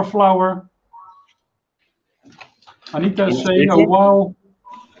summer flower. Anita is saying, oh wow.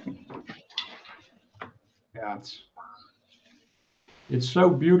 Yeah, it's so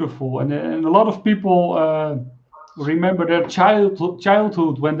beautiful, and a lot of people remember their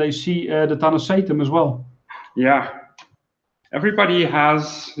childhood when they see the Tanacetum as well. Yeah, everybody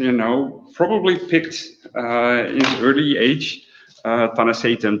has, probably picked in early age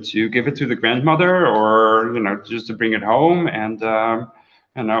Tanacetum to give it to the grandmother, or just to bring it home. And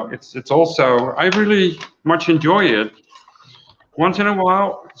it's also, I really much enjoy it. Once in a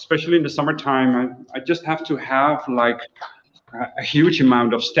while, especially in the summertime, I just have to have like a huge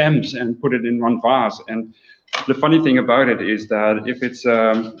amount of stems and put it in one vase. And the funny thing about it is that if it's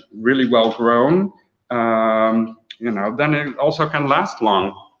really well grown, then it also can last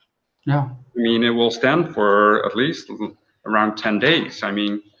long. Yeah. I mean, it will stand for at least around 10 days. I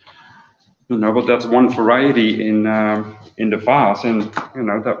mean, but that's one variety in the vase, and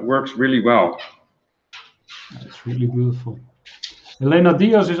that works really well. It's really beautiful. Elena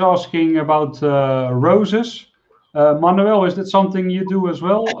Diaz is asking about roses. Manuel, is that something you do as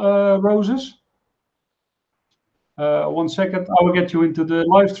well, roses? 1 second, I will get you into the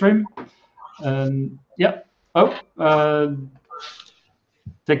live stream. Yeah. Oh,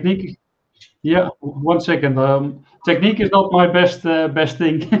 technique. Yeah, 1 second. Technique is not my best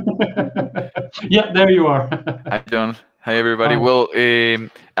thing. Yeah, there you are. Hi, John. Hi, everybody. Hi. Well,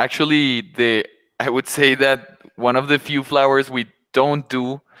 actually, I would say that one of the few flowers we don't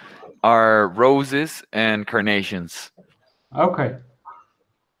do are roses and carnations. Okay.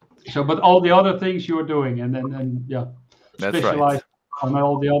 So, but all the other things you're doing, and yeah, that's specialize right. On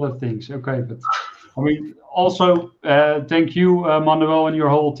all the other things. Okay, but I mean, also thank you, Manuel, and your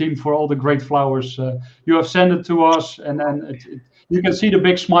whole team for all the great flowers you have sent it to us, and then you can see the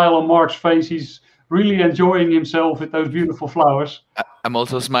big smile on Mark's face. He's really enjoying himself with those beautiful flowers. I'm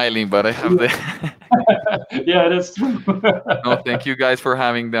also smiling, but I have the. Yeah, that's true. No, thank you guys for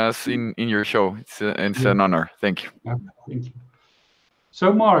having us in your show. It's an honor. Thank you. Yeah, thank you.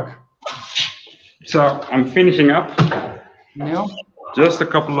 So, Mark. So I'm finishing up. Yeah. Just a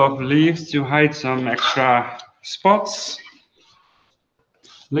couple of leaves to hide some extra spots.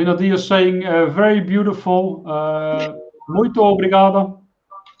 Lena Diaz saying very beautiful. Muito obrigado.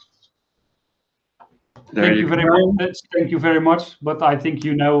 Thank you very much. Thank you very much. But I think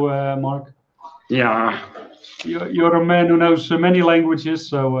you know, Mark. Yeah. You're a man who knows many languages,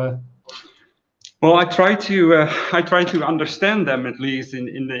 so. Well, I try to understand them, at least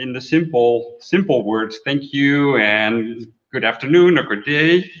in the simple words. Thank you and good afternoon or good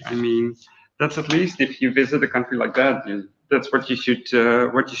day. I mean, that's at least, if you visit a country like that, that's what you should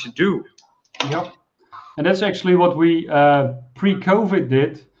do. Yep, and that's actually what we pre-COVID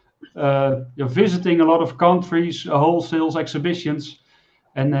did. Visiting a lot of countries, wholesale exhibitions,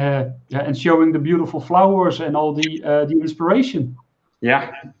 and showing the beautiful flowers and all the inspiration.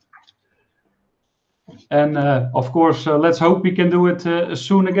 Yeah. And of course, let's hope we can do it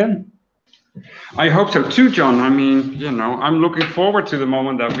soon again. I hope so too, John. I mean, I'm looking forward to the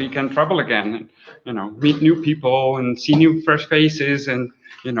moment that we can travel again, and, meet new people and see new fresh faces, and,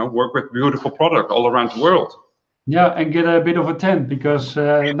 work with beautiful product all around the world. Yeah, and get a bit of a tent, because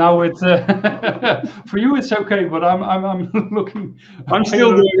now it's for you it's okay, but I'm looking. I'm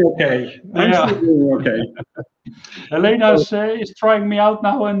still doing okay. I'm still doing okay. Elena is trying me out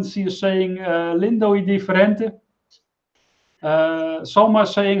now, and she is saying lindo y diferente. Salma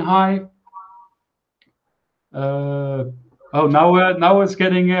is saying hi. Now it's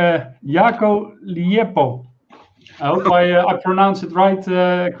getting Jaco Liepo. I hope I pronounce it right,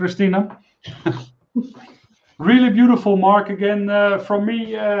 Christina. Really beautiful, Mark. Again, from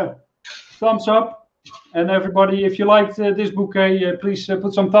me, thumbs up. And everybody, if you liked this bouquet, please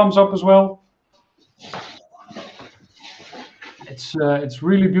put some thumbs up as well. It's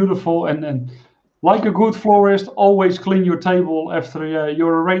really beautiful, and like a good florist, always clean your table after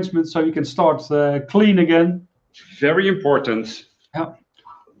your arrangement, so you can start clean again. Very important. Yeah.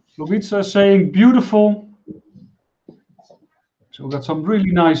 Lubica is saying beautiful. So we got some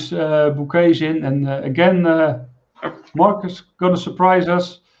really nice bouquets in, and again, Mark is going to surprise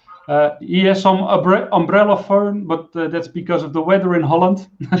us. He has some umbrella fern, but that's because of the weather in Holland.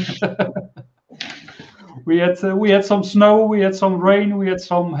 We had some snow, we had some rain, we had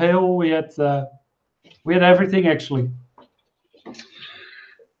some hail, we had everything actually.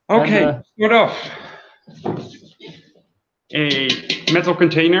 Okay, start off. A metal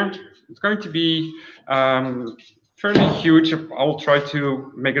container. It's going to be fairly huge. I'll try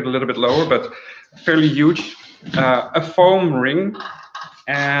to make it a little bit lower, but fairly huge. A foam ring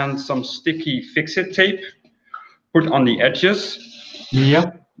and some sticky fix-it tape put on the edges.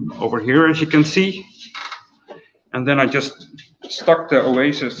 Yeah. Over here, as you can see. And then I just stuck the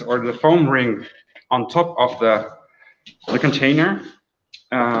oasis or the foam ring on top of the container.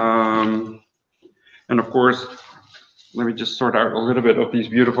 And of course, let me just sort out a little bit of these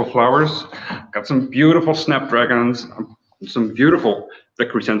beautiful flowers. Got some beautiful snapdragons, some beautiful, the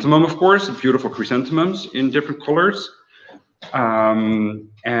chrysanthemum, of course, beautiful chrysanthemums in different colors.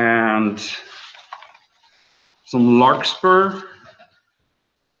 And some larkspur.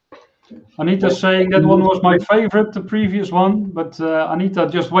 Anita's saying that one was my favorite, the previous one. But Anita,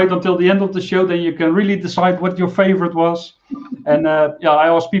 just wait until the end of the show, then you can really decide what your favorite was. And yeah, I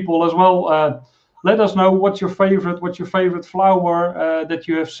asked people as well, let us know what's your favorite flower that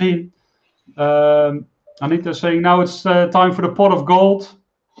you have seen. Anita's saying now it's time for the pot of gold.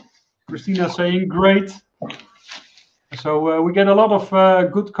 Christina saying great. So we get a lot of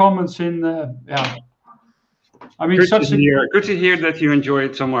good comments in. Yeah, I mean, good to hear that you enjoy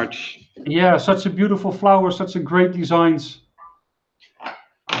it so much. Yeah, such a beautiful flower, such a great designs.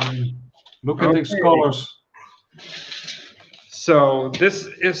 Look at these colors. So this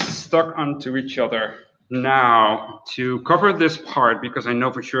is stuck onto each other. Now, to cover this part, because I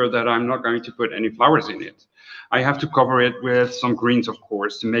know for sure that I'm not going to put any flowers in it, I have to cover it with some greens, of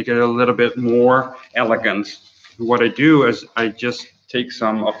course, to make it a little bit more elegant. What I do is I just take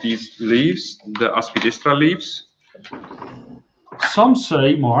some of these leaves, the aspidistra leaves. Some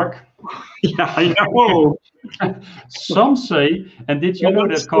say, Mark. Yeah, I know. Some say, and did you know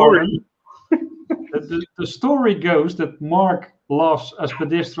that, Carmen? The story goes that Mark loves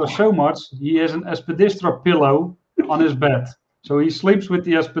aspidistra so much, he has an aspidistra pillow on his bed. So he sleeps with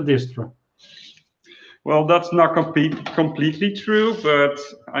the aspidistra. Well, that's not completely true, but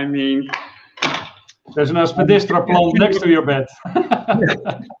I mean... There's an aspidistra plant next to your bed.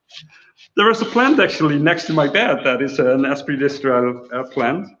 There is a plant actually next to my bed that is an aspidistra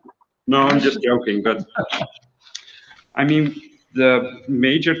plant. No, I'm just joking, but I mean, the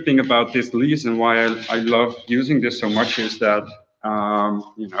major thing about this leaves and why I love using this so much is that,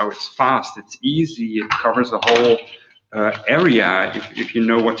 you know, it's fast, it's easy, it covers the whole area if you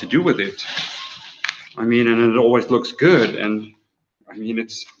know what to do with it. I mean, and it always looks good, and I mean,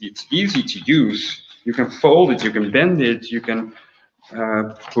 it's easy to use. You can fold it, you can bend it, you can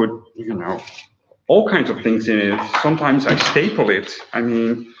put, you know, all kinds of things in it. Sometimes I staple it. I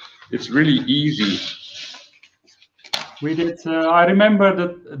mean, it's really easy. We did. I remember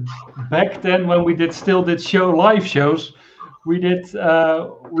that back then when we still did live shows. We did.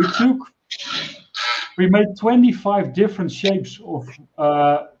 We made 25 different shapes of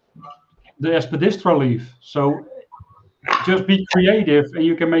the aspidistra leaf. So just be creative, and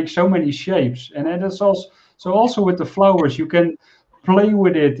you can make so many shapes. And that's also with the flowers, you can play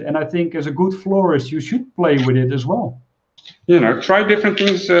with it. And I think as a good florist, you should play with it as well. You know, try different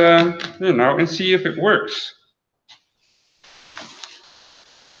things, you know, and see if it works.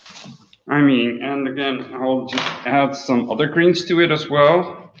 I mean, and again, I'll just add some other greens to it as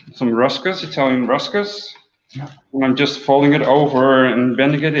well. Some ruscas, Italian ruscas. Yeah. And I'm just folding it over and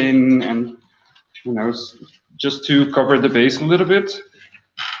bending it in, and, you know, just to cover the base a little bit.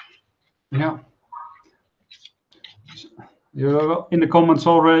 Yeah. You're in the comments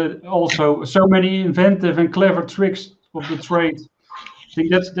already. Also, so many inventive and clever tricks of the trade. I think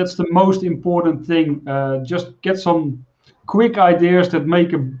that's the most important thing. Just get some quick ideas that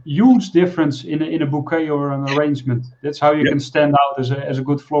make a huge difference in a bouquet or an arrangement. That's how you can stand out as a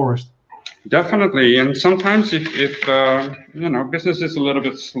good florist. Definitely, and sometimes if you know, business is a little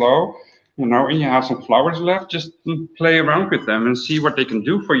bit slow, you know, and you have some flowers left, just play around with them and see what they can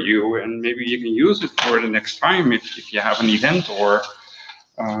do for you, and maybe you can use it for the next time if you have an event, or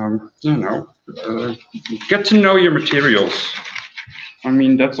you know, get to know your materials. I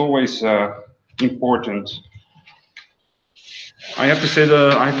mean, that's always important. I have to say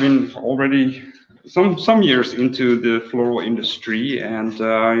that I've been already some years into the floral industry, and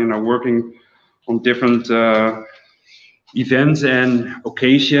you know, working on different events and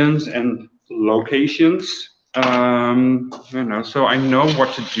occasions and locations. You know, so I know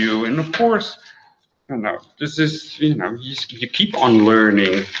what to do, and of course, you know, this is, you know, you keep on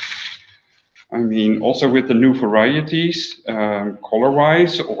learning. I mean, also with the new varieties,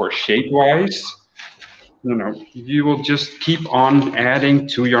 color-wise or shape-wise, you know, you will just keep on adding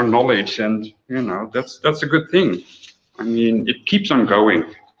to your knowledge, and you know, that's a good thing. I mean, it keeps on going.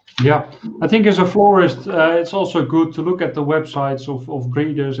 Yeah, I think as a florist, it's also good to look at the websites of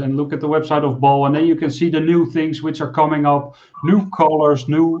breeders and look at the website of Ball, and then you can see the new things which are coming up, new colors,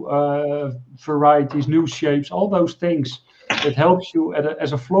 new varieties, new shapes, all those things. It helps you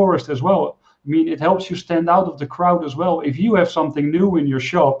as a florist as well. I mean, it helps you stand out of the crowd as well. If you have something new in your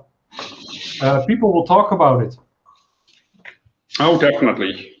shop, people will talk about it. Oh,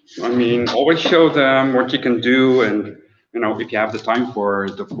 definitely. I mean, always show them what you can do, and if you have the time for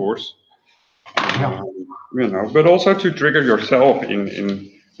it, of course. Yeah. But also to trigger yourself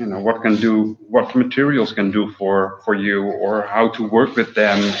in what materials can do for you, or how to work with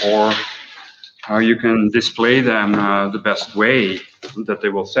them, or how you can display them the best way that they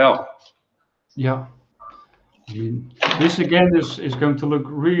will sell. Yeah. I mean, this again is going to look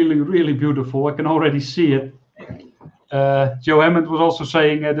really, really beautiful. I can already see it. Joe Hammond was also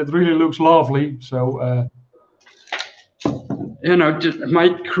saying that it really looks lovely. So, Just my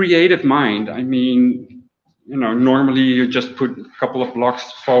creative mind. I mean, normally you just put a couple of blocks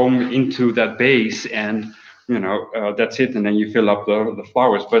of foam into that base, and that's it, and then you fill up the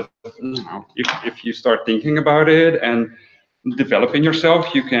flowers. But if you start thinking about it and developing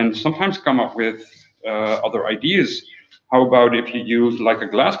yourself, you can sometimes come up with other ideas. How about if you use like a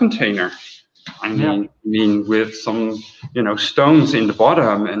glass container? I mean, with some stones in the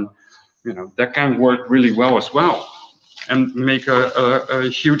bottom, and that can work really well as well, and make a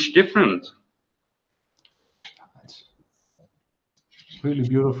huge difference. it's really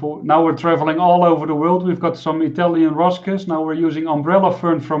beautiful. Now we're traveling all over the world. We've got some Italian roscas. Now we're using umbrella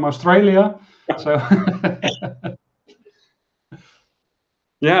fern from Australia. So.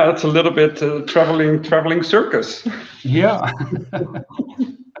 Yeah, it's a little bit traveling circus. Yeah.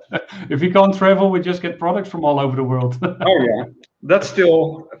 If you can't travel, we just get products from all over the world. Oh yeah, that's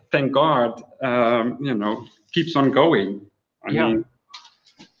still, thank God, keeps on going. I mean,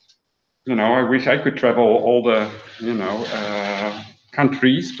 I wish I could travel all the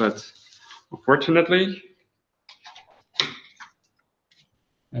countries, but unfortunately.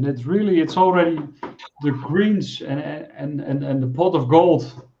 And it's already the greens and the pot of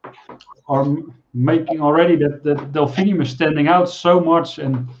gold are making already that delphinium is standing out so much,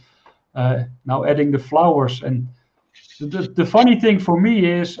 and now adding the flowers. And the funny thing for me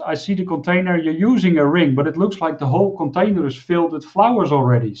is I see the container, you're using a ring, but it looks like the whole container is filled with flowers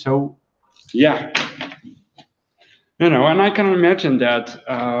already. So yeah, and I can imagine that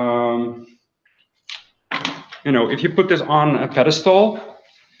if you put this on a pedestal,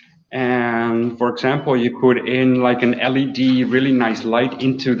 and for example you put in like an LED really nice light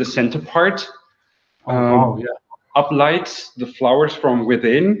into the center part, uplights the flowers from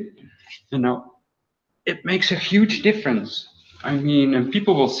within, it makes a huge difference. I mean, and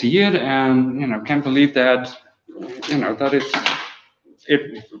people will see it and can't believe that that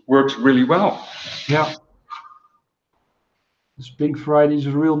it works really well. Yeah. This pink variety is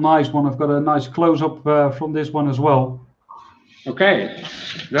a real nice one. I've got a nice close-up from this one as well. Okay,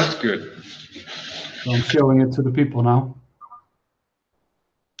 that's good. So I'm showing it to the people now.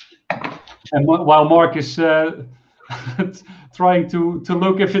 And while Mark is trying to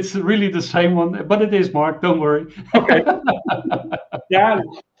look if it's really the same one, but it is, Mark, don't worry. Okay. Yeah.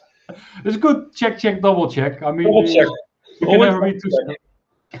 It's good. Check, double check. I mean, double check. You can never be too scared.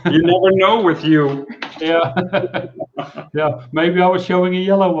 You never know with you. Yeah. Yeah, maybe I was showing a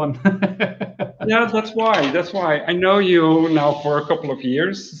yellow one. Yeah, that's why. I know you now for a couple of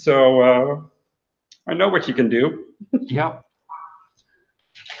years, so I know what you can do. Yeah.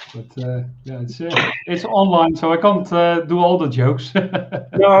 But yeah, it's online, so I can't do all the jokes.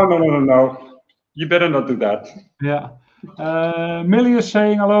 No. You better not do that. Yeah. Millie is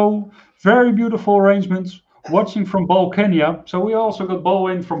saying hello. Very beautiful arrangements. Watching from Bol, Kenya. So we also got Bol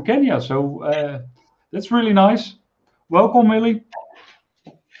in from Kenya. So that's really nice. Welcome, Millie.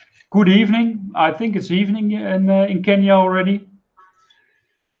 Good evening. I think it's evening in Kenya already.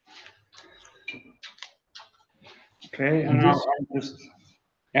 Okay, and now I'm just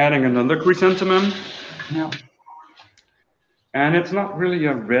adding another chrysanthemum. Yeah. And it's not really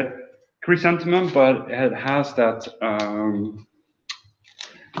a red chrysanthemum, but it has that,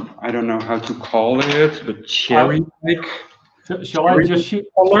 I don't know how to call it, but cherry-like. Shall I just show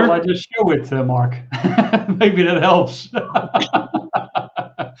it, Mark? Maybe that helps.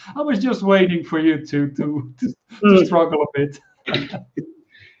 I was just waiting for you to struggle a bit.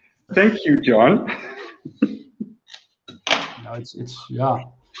 Thank you, John. No, it's yeah.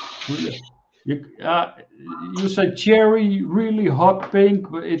 You say cherry, really hot pink,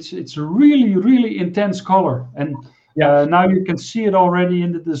 but it's really, really intense color. And now you can see it already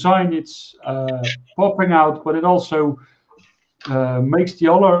in the design. It's popping out, but it also makes the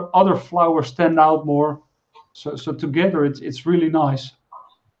other flowers stand out more. So together, it's really nice.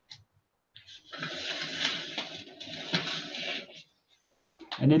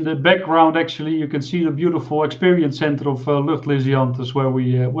 And in the background, actually, you can see the beautiful experience center of Luchtlysiantes where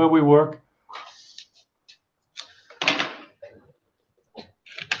we work.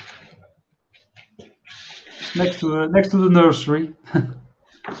 next to the nursery.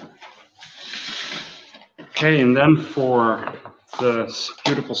 Okay, and then for the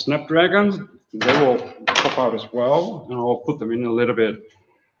beautiful snapdragons, they will pop out as well, and I'll put them in a little bit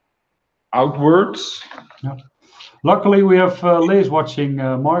outwards. Yeah. Luckily, we have Liz watching.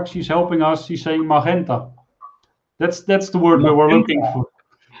 Mark, she's helping us. She's saying magenta. That's the word we were looking for.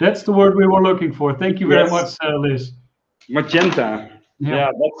 That's the word we were looking for. Thank you very much, Liz. Magenta.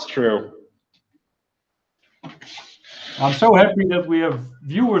 Yeah, that's true. I'm so happy that we have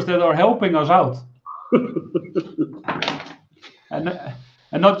viewers that are helping us out. and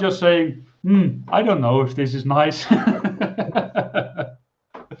not just saying, I don't know if this is nice.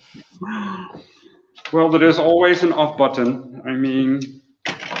 Well, there is always an off button. I mean...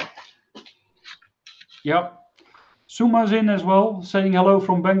 Yep. Suma's in as well, saying hello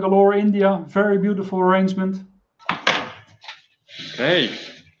from Bangalore, India. Very beautiful arrangement. Okay.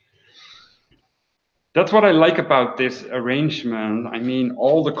 That's what I like about this arrangement. I mean,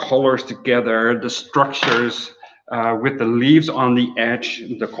 all the colors together, the structures with the leaves on the edge,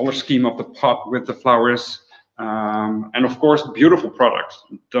 the color scheme of the pot with the flowers, and of course, beautiful products.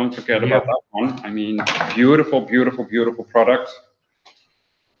 Don't forget about that one. I mean, beautiful, beautiful, beautiful products.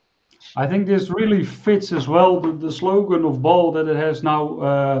 I think this really fits as well the slogan of Ball that it has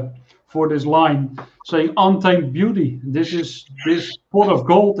now for this line, saying untamed beauty. This pot of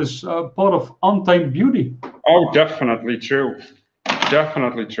gold is a pot of untamed beauty. Oh, definitely true.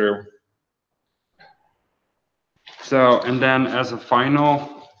 Definitely true. So, and then as a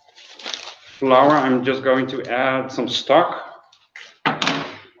final flower, I'm just going to add some stock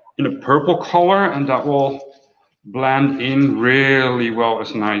in a purple color, and that will blend in really well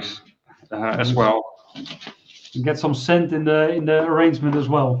as nice. As well. You get some scent in the arrangement as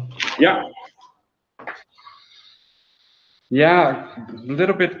well. Yeah. Yeah, a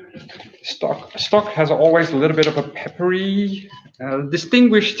little bit stock. Stock has always a little bit of a peppery, really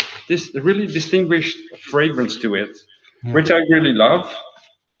distinguished fragrance to it, which I really love.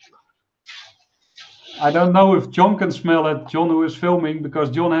 I don't know if John can smell it, John who is filming, because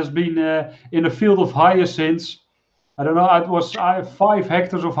John has been in a field of hyacinths. I don't know, I have 5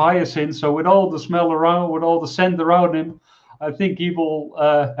 hectares of hyacinths, so with all the smell around, with all the scent around him, I think he will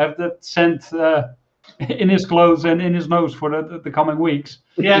have that scent in his clothes and in his nose for the coming weeks.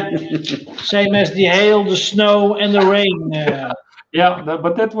 Yeah, same as the hail, the snow, and the rain. Yeah,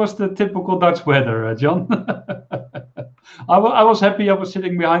 but that was the typical Dutch weather, John. I was happy I was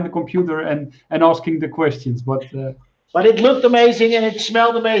sitting behind the computer and asking the questions, but it looked amazing and it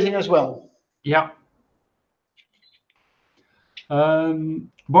smelled amazing as well. Yeah.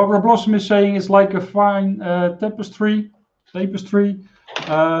 Barbara Blossom is saying it's like a fine tapestry.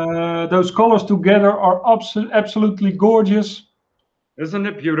 Those colors together are absolutely gorgeous. Isn't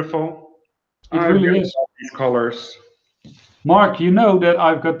it beautiful? It really is. These colors. Mark, you know that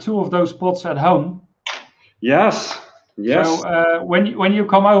I've got 2 of those pots at home. Yes. Yes. So when you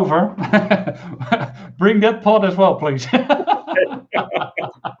come over, bring that pot as well, please.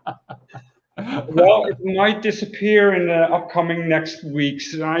 Well, it might disappear in the upcoming next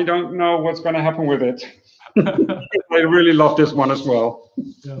weeks. I don't know what's going to happen with it. I really love this one as well.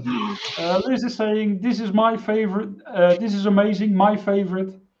 Yeah. Liz is saying, this is my favorite. This is amazing, my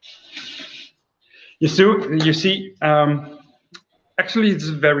favorite. You see, actually it's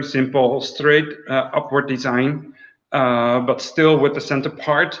very simple, straight upward design, but still with the center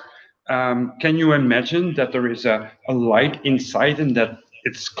part. Can you imagine that there is a light inside and that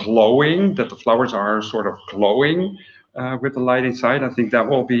it's glowing, that the flowers are sort of glowing with the light inside? I think that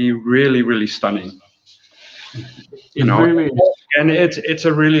will be really, really stunning. You know, really, and it's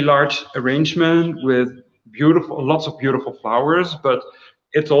a really large arrangement with lots of beautiful flowers, but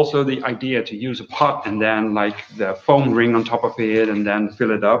it's also the idea to use a pot and then like the foam ring on top of it and then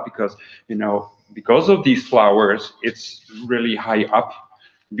fill it up because, you know, because of these flowers, it's really high up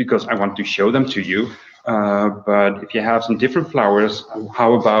because I want to show them to you. But if you have some different flowers,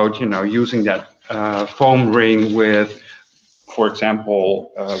 how about, you know, using that foam ring with, for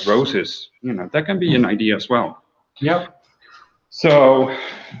example, roses? You know, that can be an idea as well. Yeah. So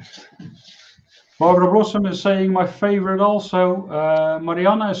Barbara Blossom is saying my favorite also.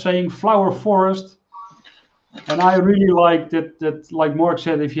 Mariana is saying flower forest. And I really like that like Mark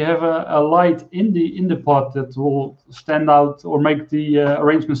said, if you have a light in the pot, that will stand out or make the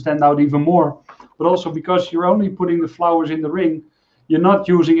arrangement stand out even more. But also because you're only putting the flowers in the ring, you're not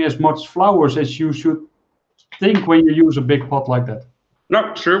using as much flowers as you should think when you use a big pot like that.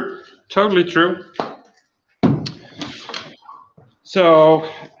 No, true. Totally true. So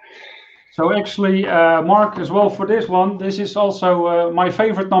So actually, Mark, as well for this one, this is also my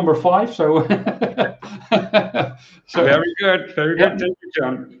favorite number 5. So, so Very good, very yeah, good. Thank you,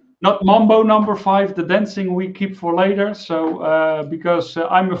 John. not Mambo number 5, the dancing we keep for later. So because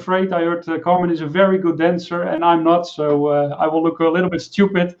I'm afraid I heard Carmen is a very good dancer and I'm not, so I will look a little bit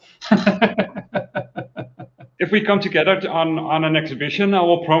stupid. If we come together on an exhibition, I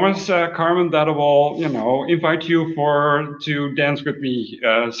will promise, Carmen, that I will, invite you to dance with me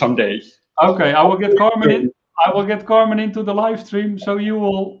someday. Okay, I will get Carmen in. I will get Carmen into the live stream, so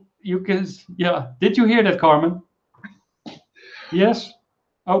you can, yeah. Did you hear that, Carmen? Yes.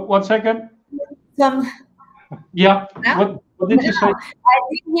 Oh, 1 second. Yeah. No? What did you say? I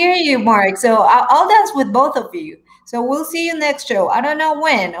didn't hear you, Mark. So I'll dance with both of you. So we'll see you next show. I don't know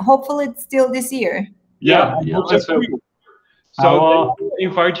when. Hopefully it's still this year. Yeah. Let's hope. So they will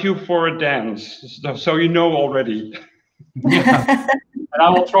invite you for a dance, so you know already. Yeah. And I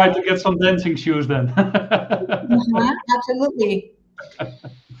will try to get some dancing shoes then. Absolutely.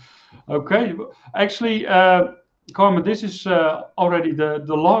 Okay. Actually, Carmen, this is already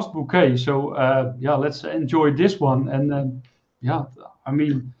the last bouquet. So yeah, let's enjoy this one. And yeah, I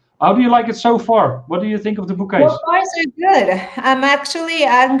mean, how do you like it so far? What do you think of the bouquets? So far, so good. I'm actually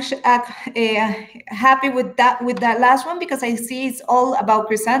happy with that last one because I see it's all about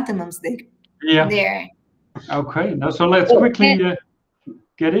chrysanthemums there. Okay. Now, so let's quickly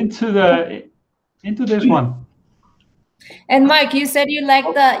get into this one. And Mike, you said you like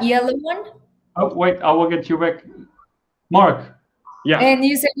the yellow one? Oh, wait, I will get you back. Mark. Yeah. And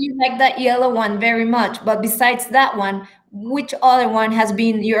you said you like that yellow one very much, but besides that one, which other one has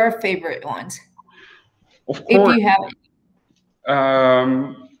been your favorite ones? Of course. If you have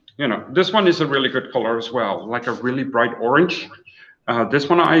it. This one is a really good color as well, like a really bright orange. This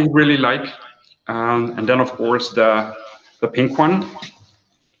one I really like. And then, of course, the pink one.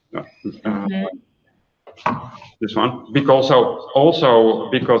 This one, because also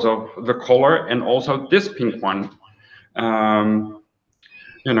because of the color, and also this pink one.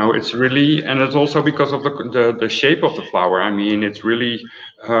 It's really, and it's also because of the shape of the flower. I mean, it's really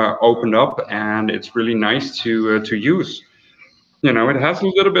opened up, and it's really nice to use. It has a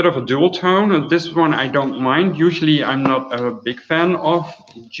little bit of a dual tone, and this one I don't mind. Usually, I'm not a big fan of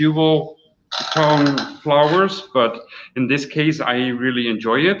dual tone flowers, but in this case, I really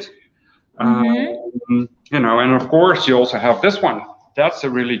enjoy it. And of course, you also have this one. That's a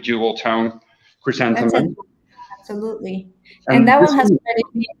really dual tone chrysanthemum. Absolutely. And that one has already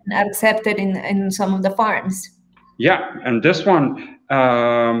been accepted in some of the farms. Yeah, and this one,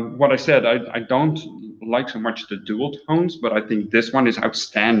 what I said, I don't like so much the dual tones, but I think this one is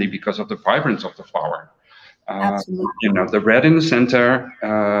outstanding because of the vibrance of the flower. Absolutely. The red in the center,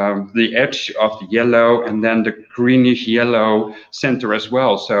 the edge of the yellow, and then the greenish yellow center as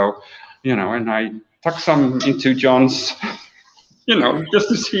well. So, and I tuck some into John's, just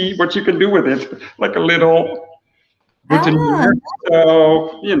to see what you can do with it, like a little boutonniere.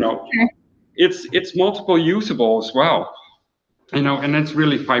 So, it's multiple usable as well, and it's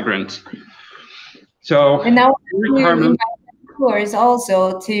really vibrant. So, and now viewers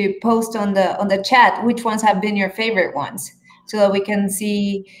also to post on the chat which ones have been your favorite ones, so that we can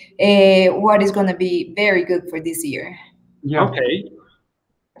see what is going to be very good for this year. Yeah.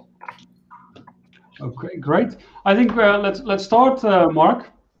 Okay, great. I think let's start,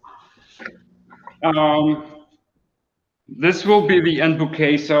 Mark. This will be the end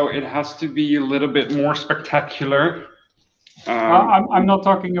bouquet, so it has to be a little bit more spectacular. I'm not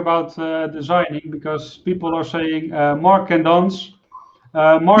talking about designing, because people are saying Mark can dance,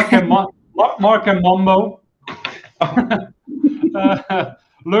 Mark and Mambo.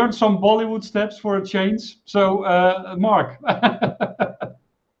 Learn some Bollywood steps for a change. So, Mark.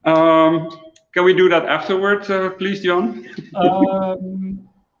 Can we do that afterwards, please, John?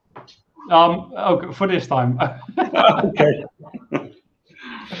 Okay, for this time. Okay.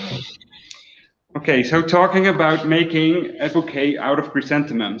 Okay, so talking about making a bouquet out of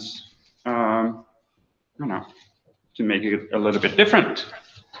chrysanthemums, to make it a little bit different.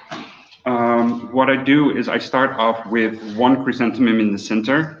 What I do is I start off with one chrysanthemum in the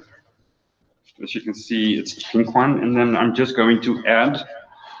center. As you can see, it's the pink one, and then I'm just going to add,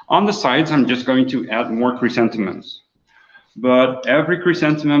 on the sides, I'm just going to add more chrysanthemums. But every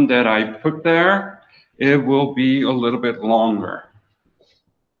chrysanthemum that I put there, it will be a little bit longer.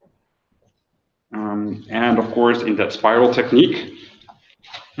 And of course, in that spiral technique,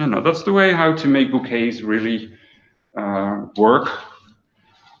 that's the way how to make bouquets really work.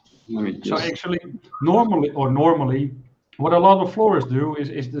 So actually, normally, what a lot of florists do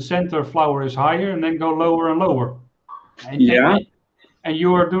is the center flower is higher and then go lower and lower. And, yeah. And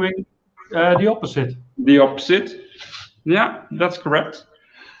you are doing the opposite. The opposite. Yeah, that's correct.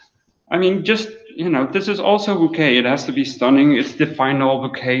 I mean, just, this is also a bouquet. It has to be stunning. It's the final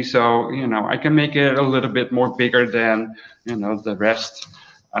bouquet, so, I can make it a little bit more bigger than, the rest.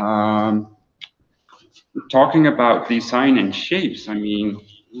 Talking about design and shapes, I mean,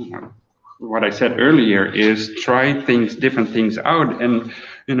 what I said earlier is try different things out. And,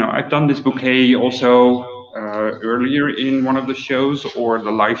 I've done this bouquet also earlier in one of the shows or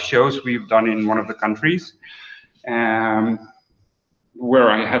the live shows we've done in one of the countries.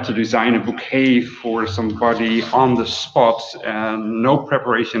 Where I had to design a bouquet for somebody on the spot and no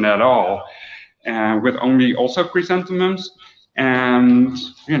preparation at all, and with only also chrysanthemums. And,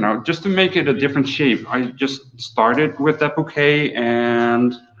 just to make it a different shape, I just started with that bouquet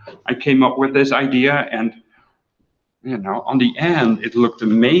and I came up with this idea. And, on the end, it looked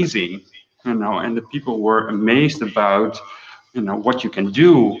amazing, and the people were amazed about, what you can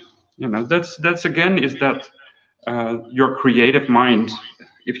do. That's again, is that your creative mind,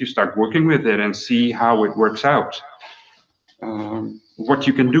 if you start working with it and see how it works out, what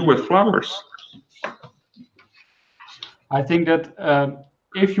you can do with flowers. I think that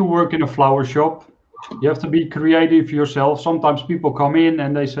if you work in a flower shop, you have to be creative yourself. Sometimes people come in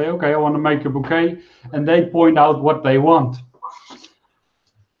and they say, okay, I want to make a bouquet, and they point out what they want.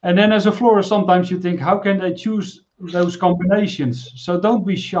 And then as a florist, sometimes you think, how can they choose those combinations? So don't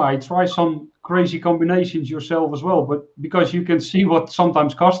be shy. Try some crazy combinations yourself as well, but because you can see what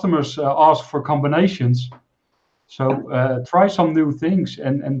sometimes customers ask for combinations. So try some new things.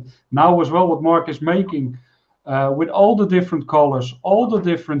 And now as well, what Mark is making, with all the different colors, all the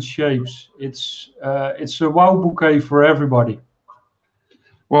different shapes, it's a wow bouquet for everybody.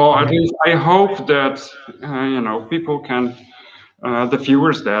 Well, at least I hope that people can, the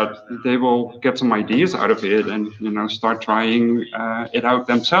viewers, that they will get some ideas out of it and start trying it out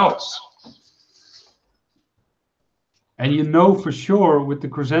themselves. And for sure with the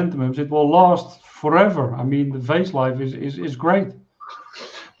chrysanthemums, it will last forever. I mean, the vase life is great.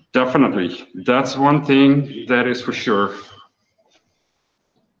 Definitely. That's one thing that is for sure.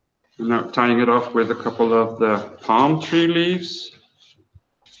 Now tying it off with a couple of the palm tree leaves.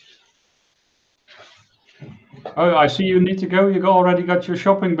 Oh, I see you need to go. You already got your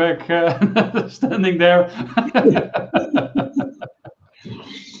shopping bag standing there.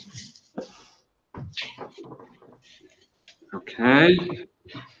 Okay.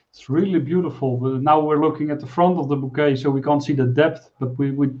 It's really beautiful, but now we're looking at the front of the bouquet, so we can't see the depth, but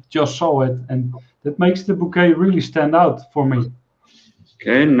we just saw it, and that makes the bouquet really stand out for me.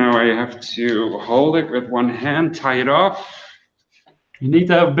 Okay, now I have to hold it with one hand, tie it off. You need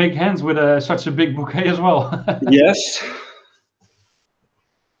to have big hands with such a big bouquet as well. Yes.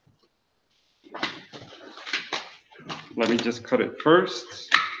 Let me just cut it first.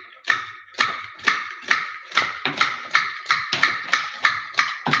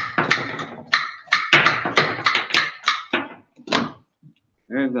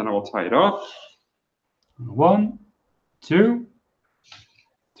 And then I will tie it off. 1, 2,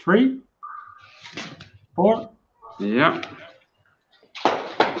 3, 4. Yeah.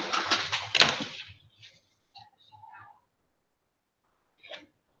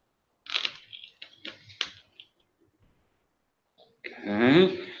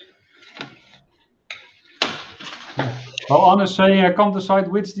 Okay. Well, honestly, I can't decide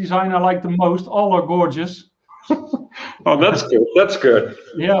which design I like the most. All are gorgeous. Oh, that's good. That's good.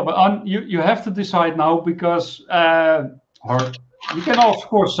 Yeah, but you have to decide now, because, or you can of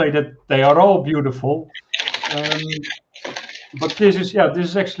course say that they are all beautiful. But this is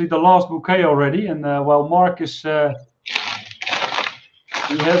actually the last bouquet already, and while Mark is, he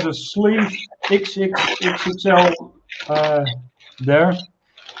has a sleeve XXL there.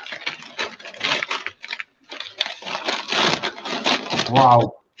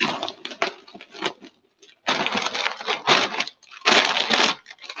 Wow.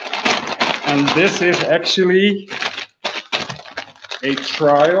 And this is actually a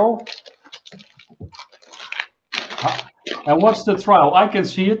trial. And what's the trial? I can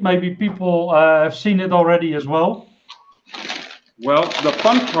see it. Maybe people have seen it already as well. Well, the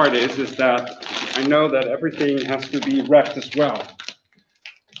fun part is that I know that everything has to be wrapped as well.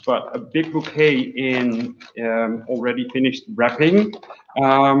 But a big bouquet in already finished wrapping,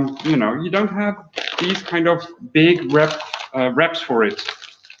 you don't have these kind of big wraps for it.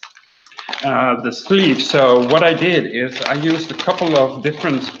 The sleeve. So what I did is I used a couple of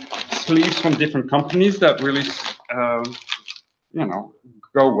different sleeves from different companies that really,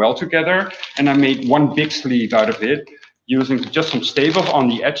 go well together, and I made one big sleeve out of it using just some staples on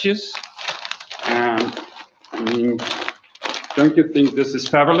the edges. And I mean, don't you think this is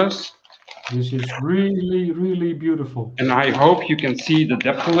fabulous? This is really, really beautiful. And I hope you can see the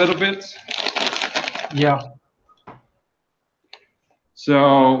depth a little bit. Yeah.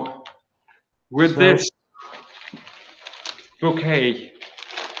 So with this bouquet,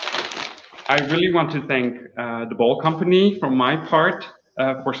 I really want to thank the Ball Company from my part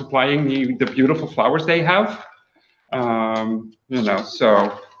for supplying me the beautiful flowers they have. You know,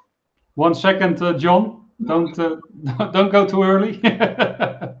 so. 1 second, John. Don't go too early.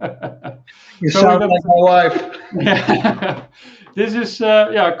 You sound like my wife. Yeah. This is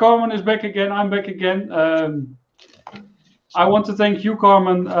yeah. Carmen is back again. I'm back again. I want to thank you,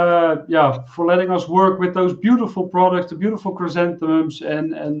 Carmen, yeah, for letting us work with those beautiful products, the beautiful chrysanthemums,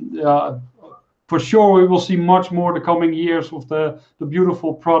 and for sure we will see much more the coming years of the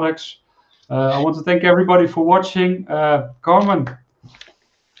beautiful products. I want to thank everybody for watching. Carmen,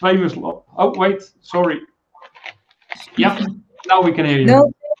 famous. Oh wait, sorry. Yeah, now we can hear you.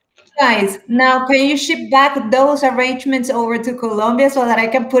 No, guys. Now, can you ship back those arrangements over to Colombia so that I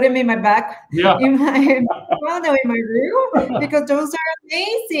can put them in my back, Yeah. in my room? Because those are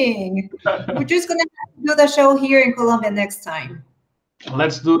amazing. We're just gonna do the show here in Colombia next time.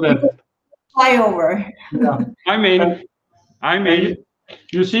 Let's do that. Fly over. Yeah. I'm in.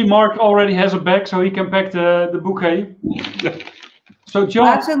 You see, Mark already has a bag, so he can pack the bouquet. So, John.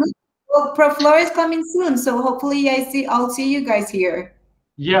 Absolutely. Well, ProFlora is coming soon, so hopefully I'll see you guys here.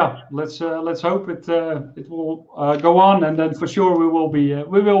 Yeah, let's hope it will go on, and then for sure we will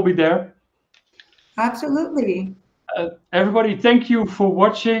be there. Absolutely. Everybody, thank you for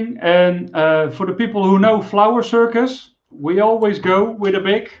watching, and for the people who know Flower Circus, we always go with a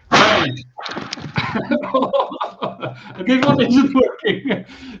big bang. This one isn't working.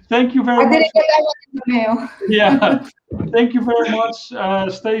 Thank you very much. I didn't get that one in the mail. Yeah, thank you very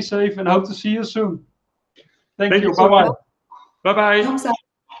much. Stay safe and hope to see you soon. Thank you. Bye bye. Bye bye.